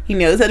kid. He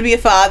knows how to be a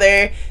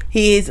father.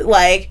 He's,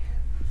 like...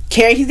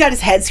 He's got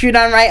his head screwed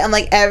on right,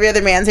 unlike every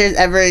other man Sarah's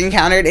ever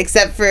encountered,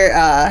 except for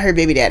her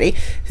baby daddy,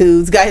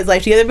 who's got his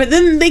life together. But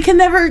then they can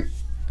never...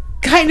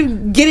 kind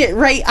of get it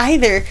right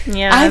either.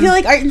 Yeah. I feel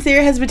like Art and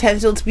Sarah has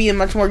potential to be a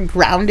much more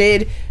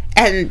grounded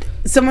and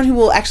someone who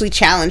will actually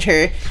challenge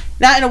her.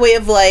 Not in a way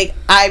of like,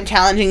 I'm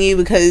challenging you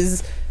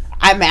because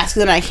I'm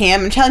masculine and I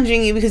can. I'm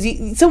challenging you because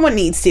someone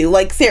needs to.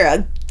 Like,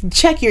 Sarah,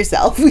 check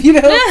yourself, I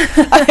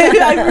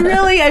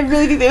really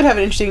think they would have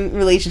an interesting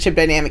relationship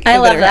dynamic. I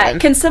love that.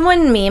 Can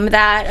someone meme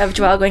that of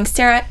Joelle going,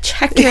 Sarah,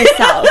 check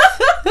yourself?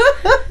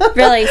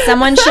 Really,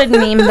 someone should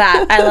meme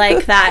that. I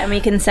like that, and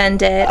we can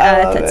send it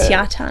to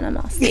Tiatana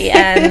Mossy,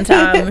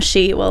 and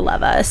she will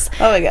love us.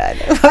 Oh my god.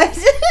 What?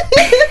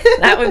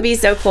 That would be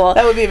so cool.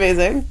 That would be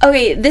amazing.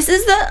 Okay, this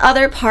is the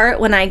other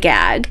part when I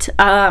gagged.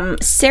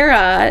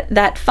 Sarah,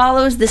 that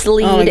follows this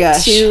lead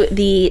to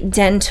the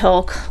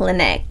dental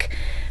clinic.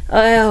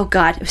 Oh,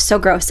 God, it was so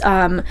gross.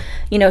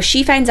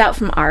 She finds out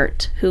from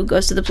Art, who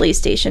goes to the police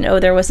station,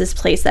 there was this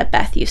place that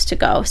Beth used to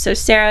go. So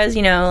Sarah's,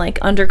 like,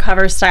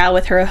 undercover style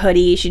with her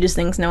hoodie. She just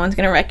thinks no one's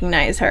going to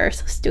recognize her.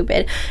 So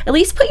stupid. At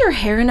least put your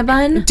hair in a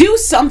bun. Do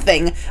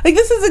something. Like,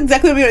 this is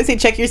exactly what we want to say,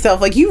 check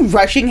yourself. Like, you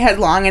rushing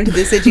headlong into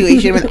this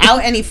situation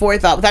without any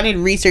forethought, without any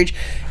research,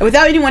 and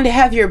without anyone to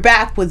have your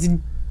back was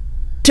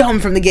dumb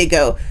from the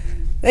get-go.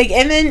 Like,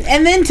 and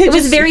then to It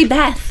was very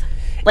Beth.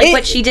 Like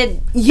what she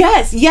did.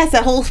 Yes,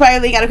 that whole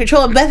spiraling out of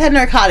control. And Beth had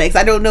narcotics.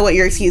 I don't know what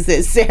your excuse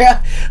is,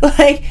 Sarah.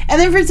 Like, and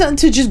then for someone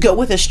to just go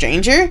with a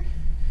stranger?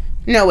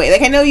 No way.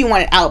 Like, I know you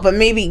want it out, but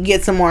maybe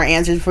get some more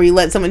answers before you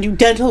let someone do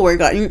dental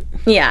work on you.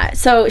 Yeah,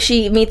 so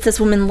she meets this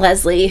woman,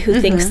 Leslie, who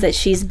thinks that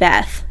she's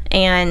Beth.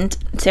 And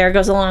Sarah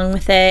goes along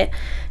with it.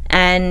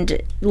 And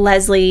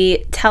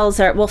Leslie tells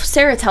her,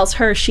 Sarah tells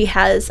her she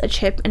has a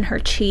chip in her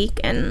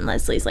cheek, and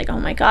Leslie's like, oh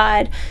my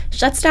God,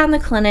 shuts down the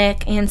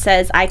clinic and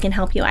says, I can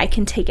help you, I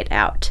can take it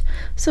out.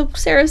 So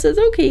Sarah says,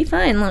 okay,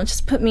 fine,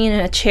 just put me in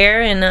a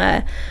chair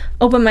and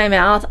open my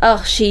mouth.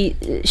 Oh, she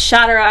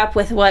shot her up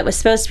with what was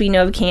supposed to be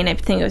Novocaine. I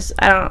think it was,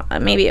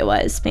 maybe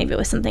it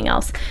was something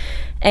else.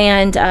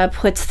 And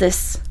puts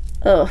this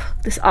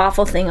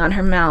awful thing on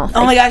her mouth.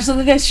 Oh my gosh, look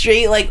like a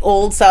straight,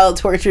 old style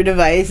torture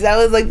device. I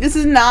was like, this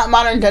is not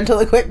modern dental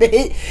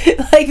equipment.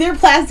 They're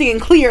plastic and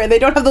clear, and they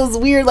don't have those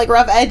weird,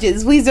 rough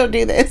edges. Please don't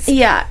do this.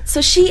 Yeah,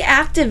 so she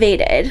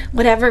activated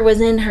whatever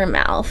was in her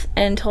mouth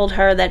and told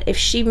her that if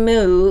she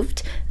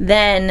moved,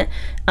 then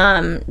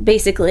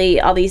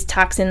basically all these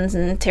toxins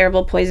and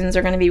terrible poisons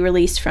are going to be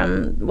released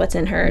from what's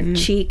in her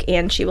cheek,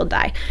 and she will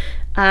die.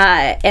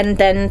 And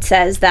then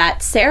says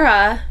that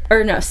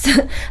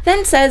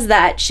then says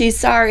that she's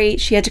sorry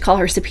she had to call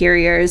her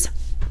superiors.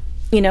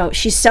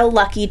 She's so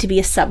lucky to be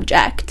a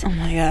subject. Oh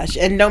my gosh.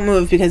 And don't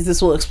move because this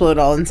will explode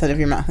all inside of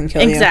your mouth and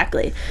kill you.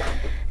 Exactly.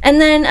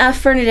 And then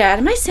Fernandad,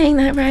 am I saying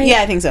that right?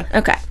 Yeah, I think so.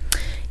 Okay.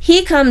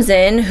 He comes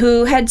in,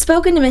 who had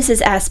spoken to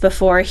Mrs. S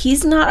before.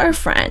 He's not our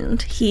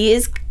friend. He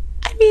is...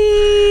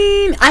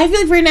 I feel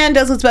like Fernand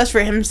does what's best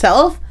for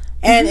himself,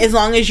 And as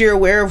long as you're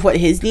aware of what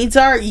his needs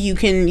are, you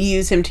can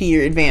use him to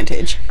your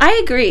advantage. I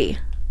agree.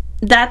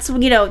 That's,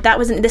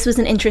 this was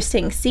an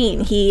interesting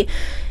scene.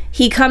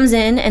 He comes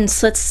in and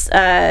slits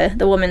the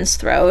woman's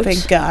throat.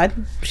 Thank God.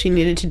 She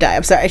needed to die.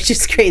 I'm sorry. It's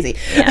just crazy.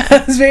 Yeah.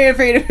 I was very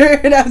afraid of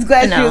her, and I was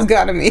glad she was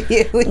gone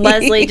immediately.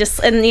 Leslie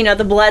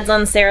the blood's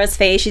on Sarah's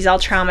face. She's all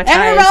traumatized.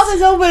 And her mouth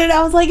is open, and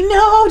I was like,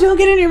 no, don't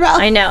get it in your mouth.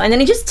 I know. And then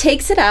he just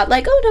takes it out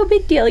like, oh, no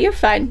big deal. You're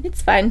fine.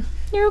 It's fine.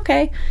 You're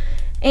okay.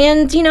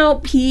 And,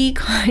 he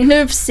kind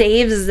of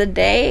saves the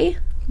day,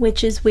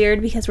 which is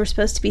weird because we're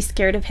supposed to be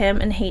scared of him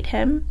and hate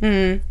him.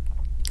 Mm.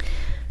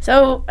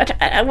 So,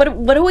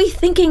 what are we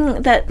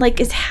thinking that,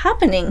 is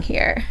happening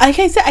here? Like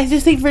I said, I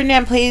just think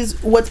Ferdinand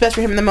plays what's best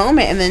for him in the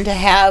moment, and then to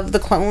have the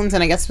clones,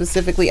 and I guess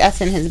specifically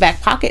us, in his back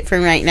pocket for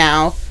right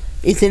now,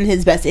 is in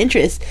his best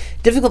interest.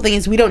 Difficult thing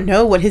is we don't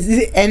know what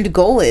his end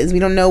goal is. We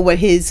don't know what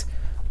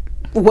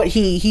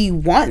he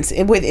wants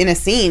within a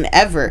scene,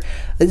 ever.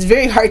 It's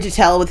very hard to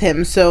tell with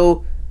him,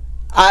 so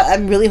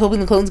I'm really hoping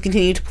the clones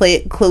continue to play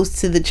it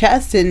close to the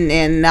chest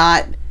and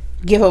not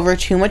give over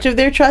too much of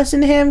their trust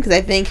into him, because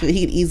I think that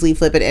he could easily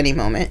flip at any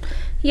moment.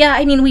 Yeah,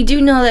 I mean, we do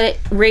know that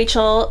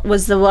Rachel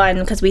was the one,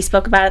 because we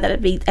spoke about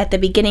it at the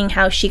beginning,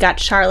 how she got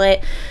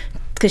Charlotte,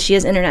 because she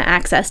has internet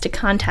access, to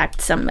contact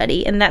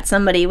somebody, and that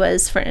somebody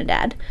was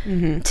Ferdinand,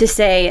 to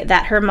say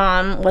that her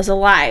mom was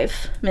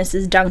alive,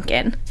 Mrs.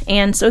 Duncan.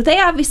 And so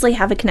they obviously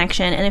have a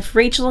connection, and if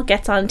Rachel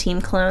gets on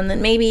Team Clone,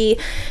 then maybe,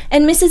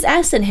 and Mrs.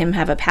 S and him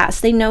have a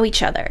past, they know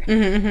each other.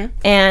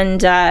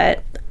 And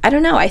I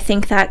don't know, I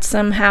think that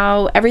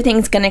somehow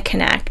everything's going to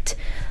connect.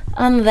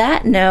 On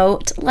that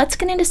note, let's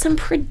get into some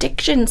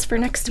predictions for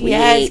next week.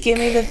 Yes, give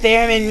me the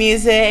theremin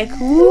music.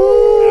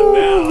 Woo!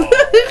 And now,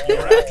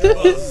 your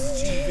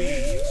AfterBuzz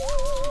TV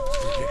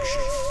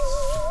predictions.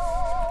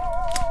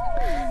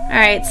 All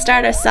right,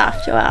 start us off,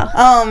 Joelle.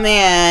 Oh,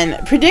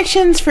 man.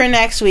 Predictions for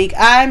next week.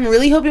 I'm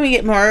really hoping we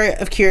get more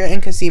of Kira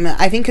and Cosima.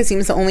 I think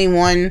Cosima's the only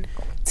one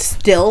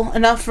still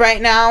enough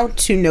right now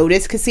to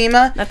notice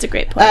Cosima. That's a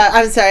great point.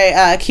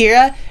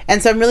 Kira.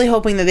 And so I'm really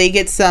hoping that they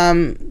get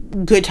some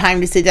good time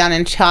to sit down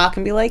and talk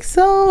and be like,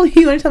 so,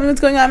 you want to tell me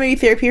what's going on? Maybe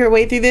therapy her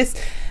way through this.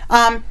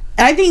 And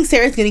I think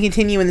Sarah's going to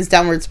continue in this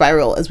downward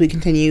spiral as we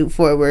continue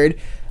forward.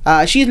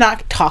 She's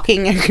not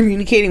talking and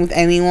communicating with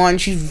anyone.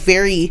 She's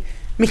very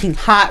making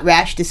hot,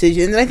 rash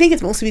decisions. And I think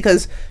it's mostly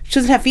because she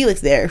doesn't have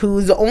Felix there,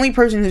 who's the only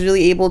person who's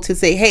really able to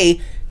say,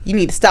 hey, you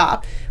need to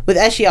stop. With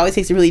Esh, she always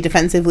takes it really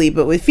defensively,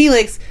 but with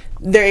Felix,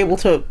 they're able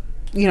to,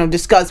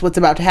 discuss what's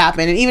about to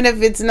happen. And even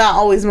if it's not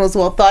always the most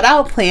well thought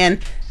out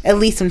plan, at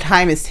least some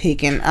time is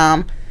taken.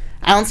 I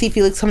don't see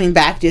Felix coming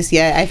back just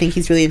yet. I think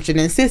he's really interested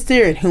in his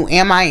sister and who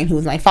am I and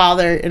who's my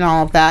father and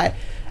all of that.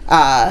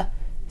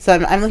 So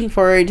I'm looking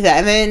forward to that.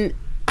 And then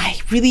I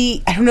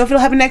don't know if it'll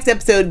happen next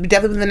episode, but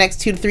definitely in the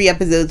next 2 to 3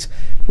 episodes,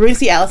 we're going to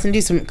see Allison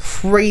do some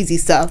crazy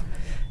stuff.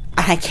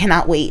 I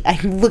cannot wait.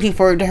 I'm looking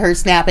forward to her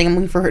snapping. I'm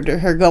looking forward to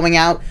her going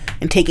out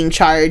and taking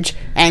charge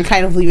and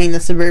kind of leaving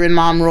the suburban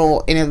mom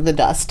role in the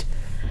dust.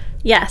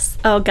 Yes.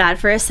 Oh, God.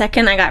 For a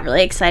second, I got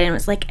really excited and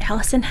was like,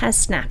 Allison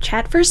has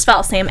Snapchat. First of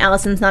all, Sam,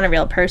 Allison's not a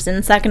real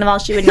person. Second of all,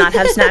 she would not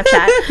have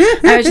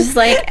Snapchat. I was just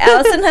like,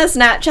 Allison has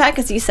Snapchat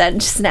because you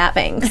said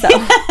snapping. So,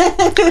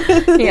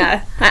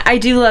 yeah. I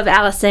do love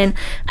Allison.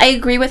 I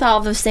agree with all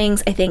of those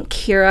things. I think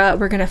Kira,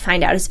 we're going to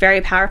find out, is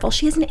very powerful.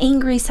 She has an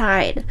angry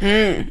side.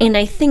 And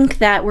I think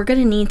that we're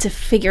going to need to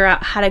figure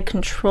out how to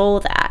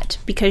control that,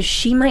 because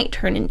she might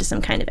turn into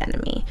some kind of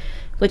enemy,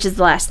 which is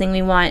the last thing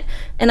we want.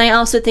 And I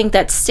also think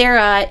that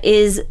Sarah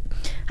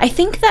I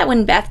think that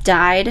when Beth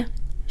died,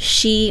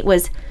 something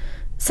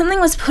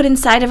was put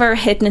inside of her,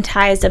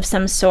 hypnotized of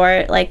some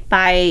sort, like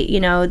by,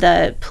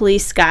 the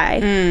police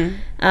guy.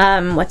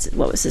 What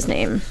was his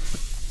name?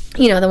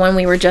 The one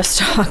we were just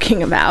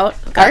talking about.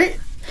 Art?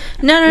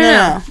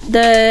 No.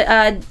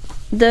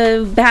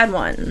 The bad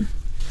one.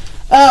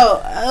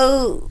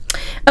 Oh,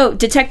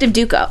 Detective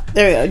Duco.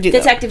 There we go, Duco.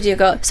 Detective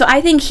Duco. So I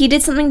think he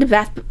did something to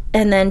Beth,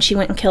 and then she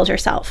went and killed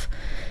herself.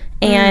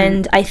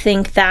 And I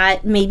think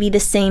that maybe the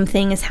same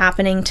thing is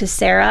happening to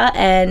Sarah,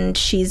 and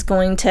she's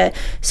going to...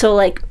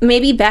 So,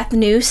 maybe Beth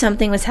knew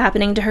something was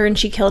happening to her, and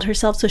she killed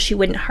herself so she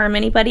wouldn't harm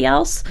anybody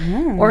else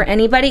or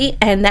anybody,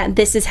 and that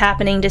this is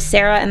happening to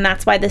Sarah, and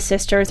that's why the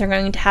sisters are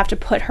going to have to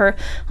put her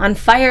on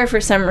fire for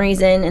some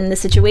reason in the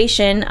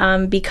situation,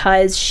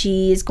 because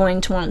she's going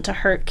to want to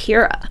hurt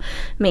Kira,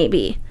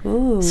 maybe.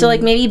 Ooh. So,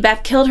 maybe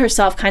Beth killed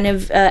herself kind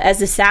of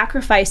as a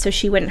sacrifice so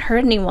she wouldn't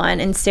hurt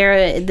anyone, and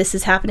Sarah, this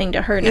is happening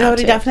to her now,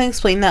 too. Definitely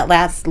explain that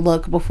last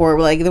look before,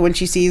 when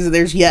she sees that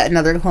there's yet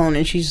another clone,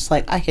 and she's just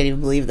like, I can't even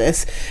believe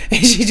this, and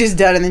she's just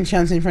done, and then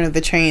jumps in front of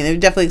the train. They would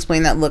definitely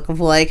explain that look of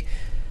I'm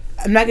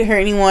not gonna hurt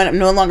anyone, I'm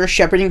no longer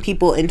shepherding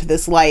people into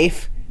this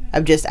life,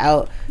 I'm just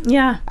out.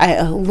 Yeah.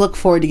 I look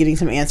forward to getting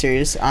some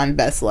answers on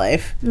Beth's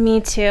life. Me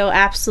too,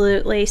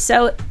 absolutely.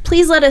 So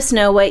please let us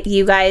know what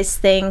you guys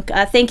think.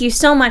 Thank you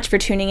so much for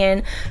tuning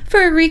in.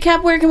 For a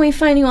recap, where can we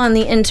find you on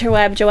the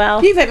interweb,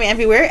 Joelle? You can find me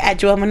everywhere at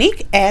Joelle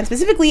Monique, and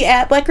specifically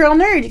at Black Girl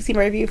Nerd. You can see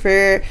my review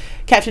for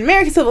Captain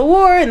America Civil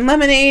War and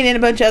Lemonade and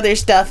a bunch of other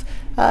stuff.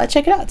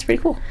 check it out. It's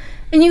pretty cool.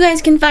 And you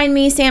guys can find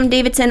me, Sam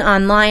Davidson,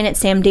 online at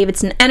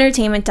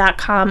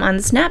samdavidsonentertainment.com, on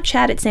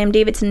Snapchat at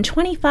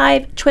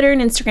samdavidson25, Twitter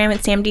and Instagram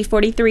at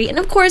samd43. And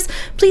of course,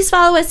 please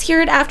follow us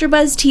here at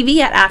AfterBuzz TV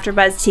at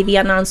AfterBuzz TV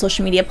on all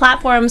social media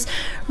platforms.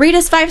 Rate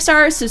us 5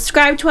 stars,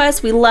 subscribe to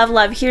us. We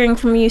love hearing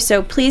from you,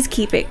 so please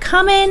keep it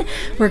coming.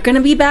 We're going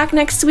to be back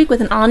next week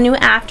with an all-new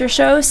after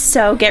show,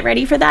 so get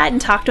ready for that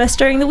and talk to us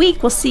during the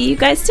week. We'll see you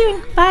guys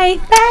soon. Bye.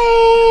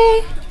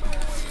 Bye!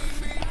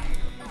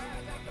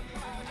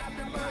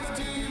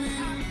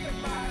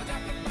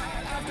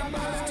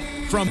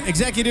 From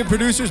executive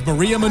producers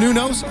Maria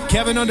Menounos,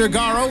 Kevin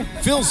Undergaro,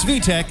 Phil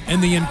Svitek,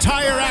 and the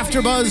entire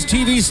AfterBuzz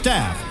TV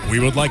staff, we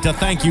would like to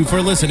thank you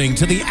for listening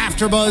to the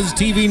AfterBuzz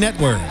TV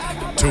network.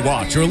 To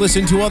watch or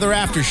listen to other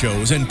after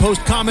shows and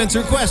post comments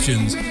or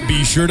questions,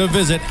 be sure to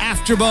visit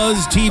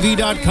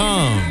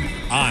AfterBuzzTV.com.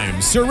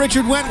 I'm Sir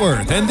Richard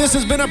Wentworth, and this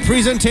has been a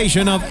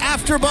presentation of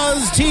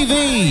AfterBuzz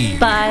TV.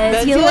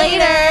 Buzz you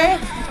later.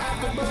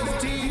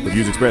 The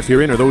views expressed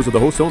herein are those of the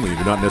hosts only and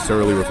do not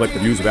necessarily reflect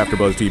the views of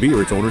AfterBuzz TV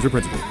or its owners or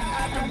principals.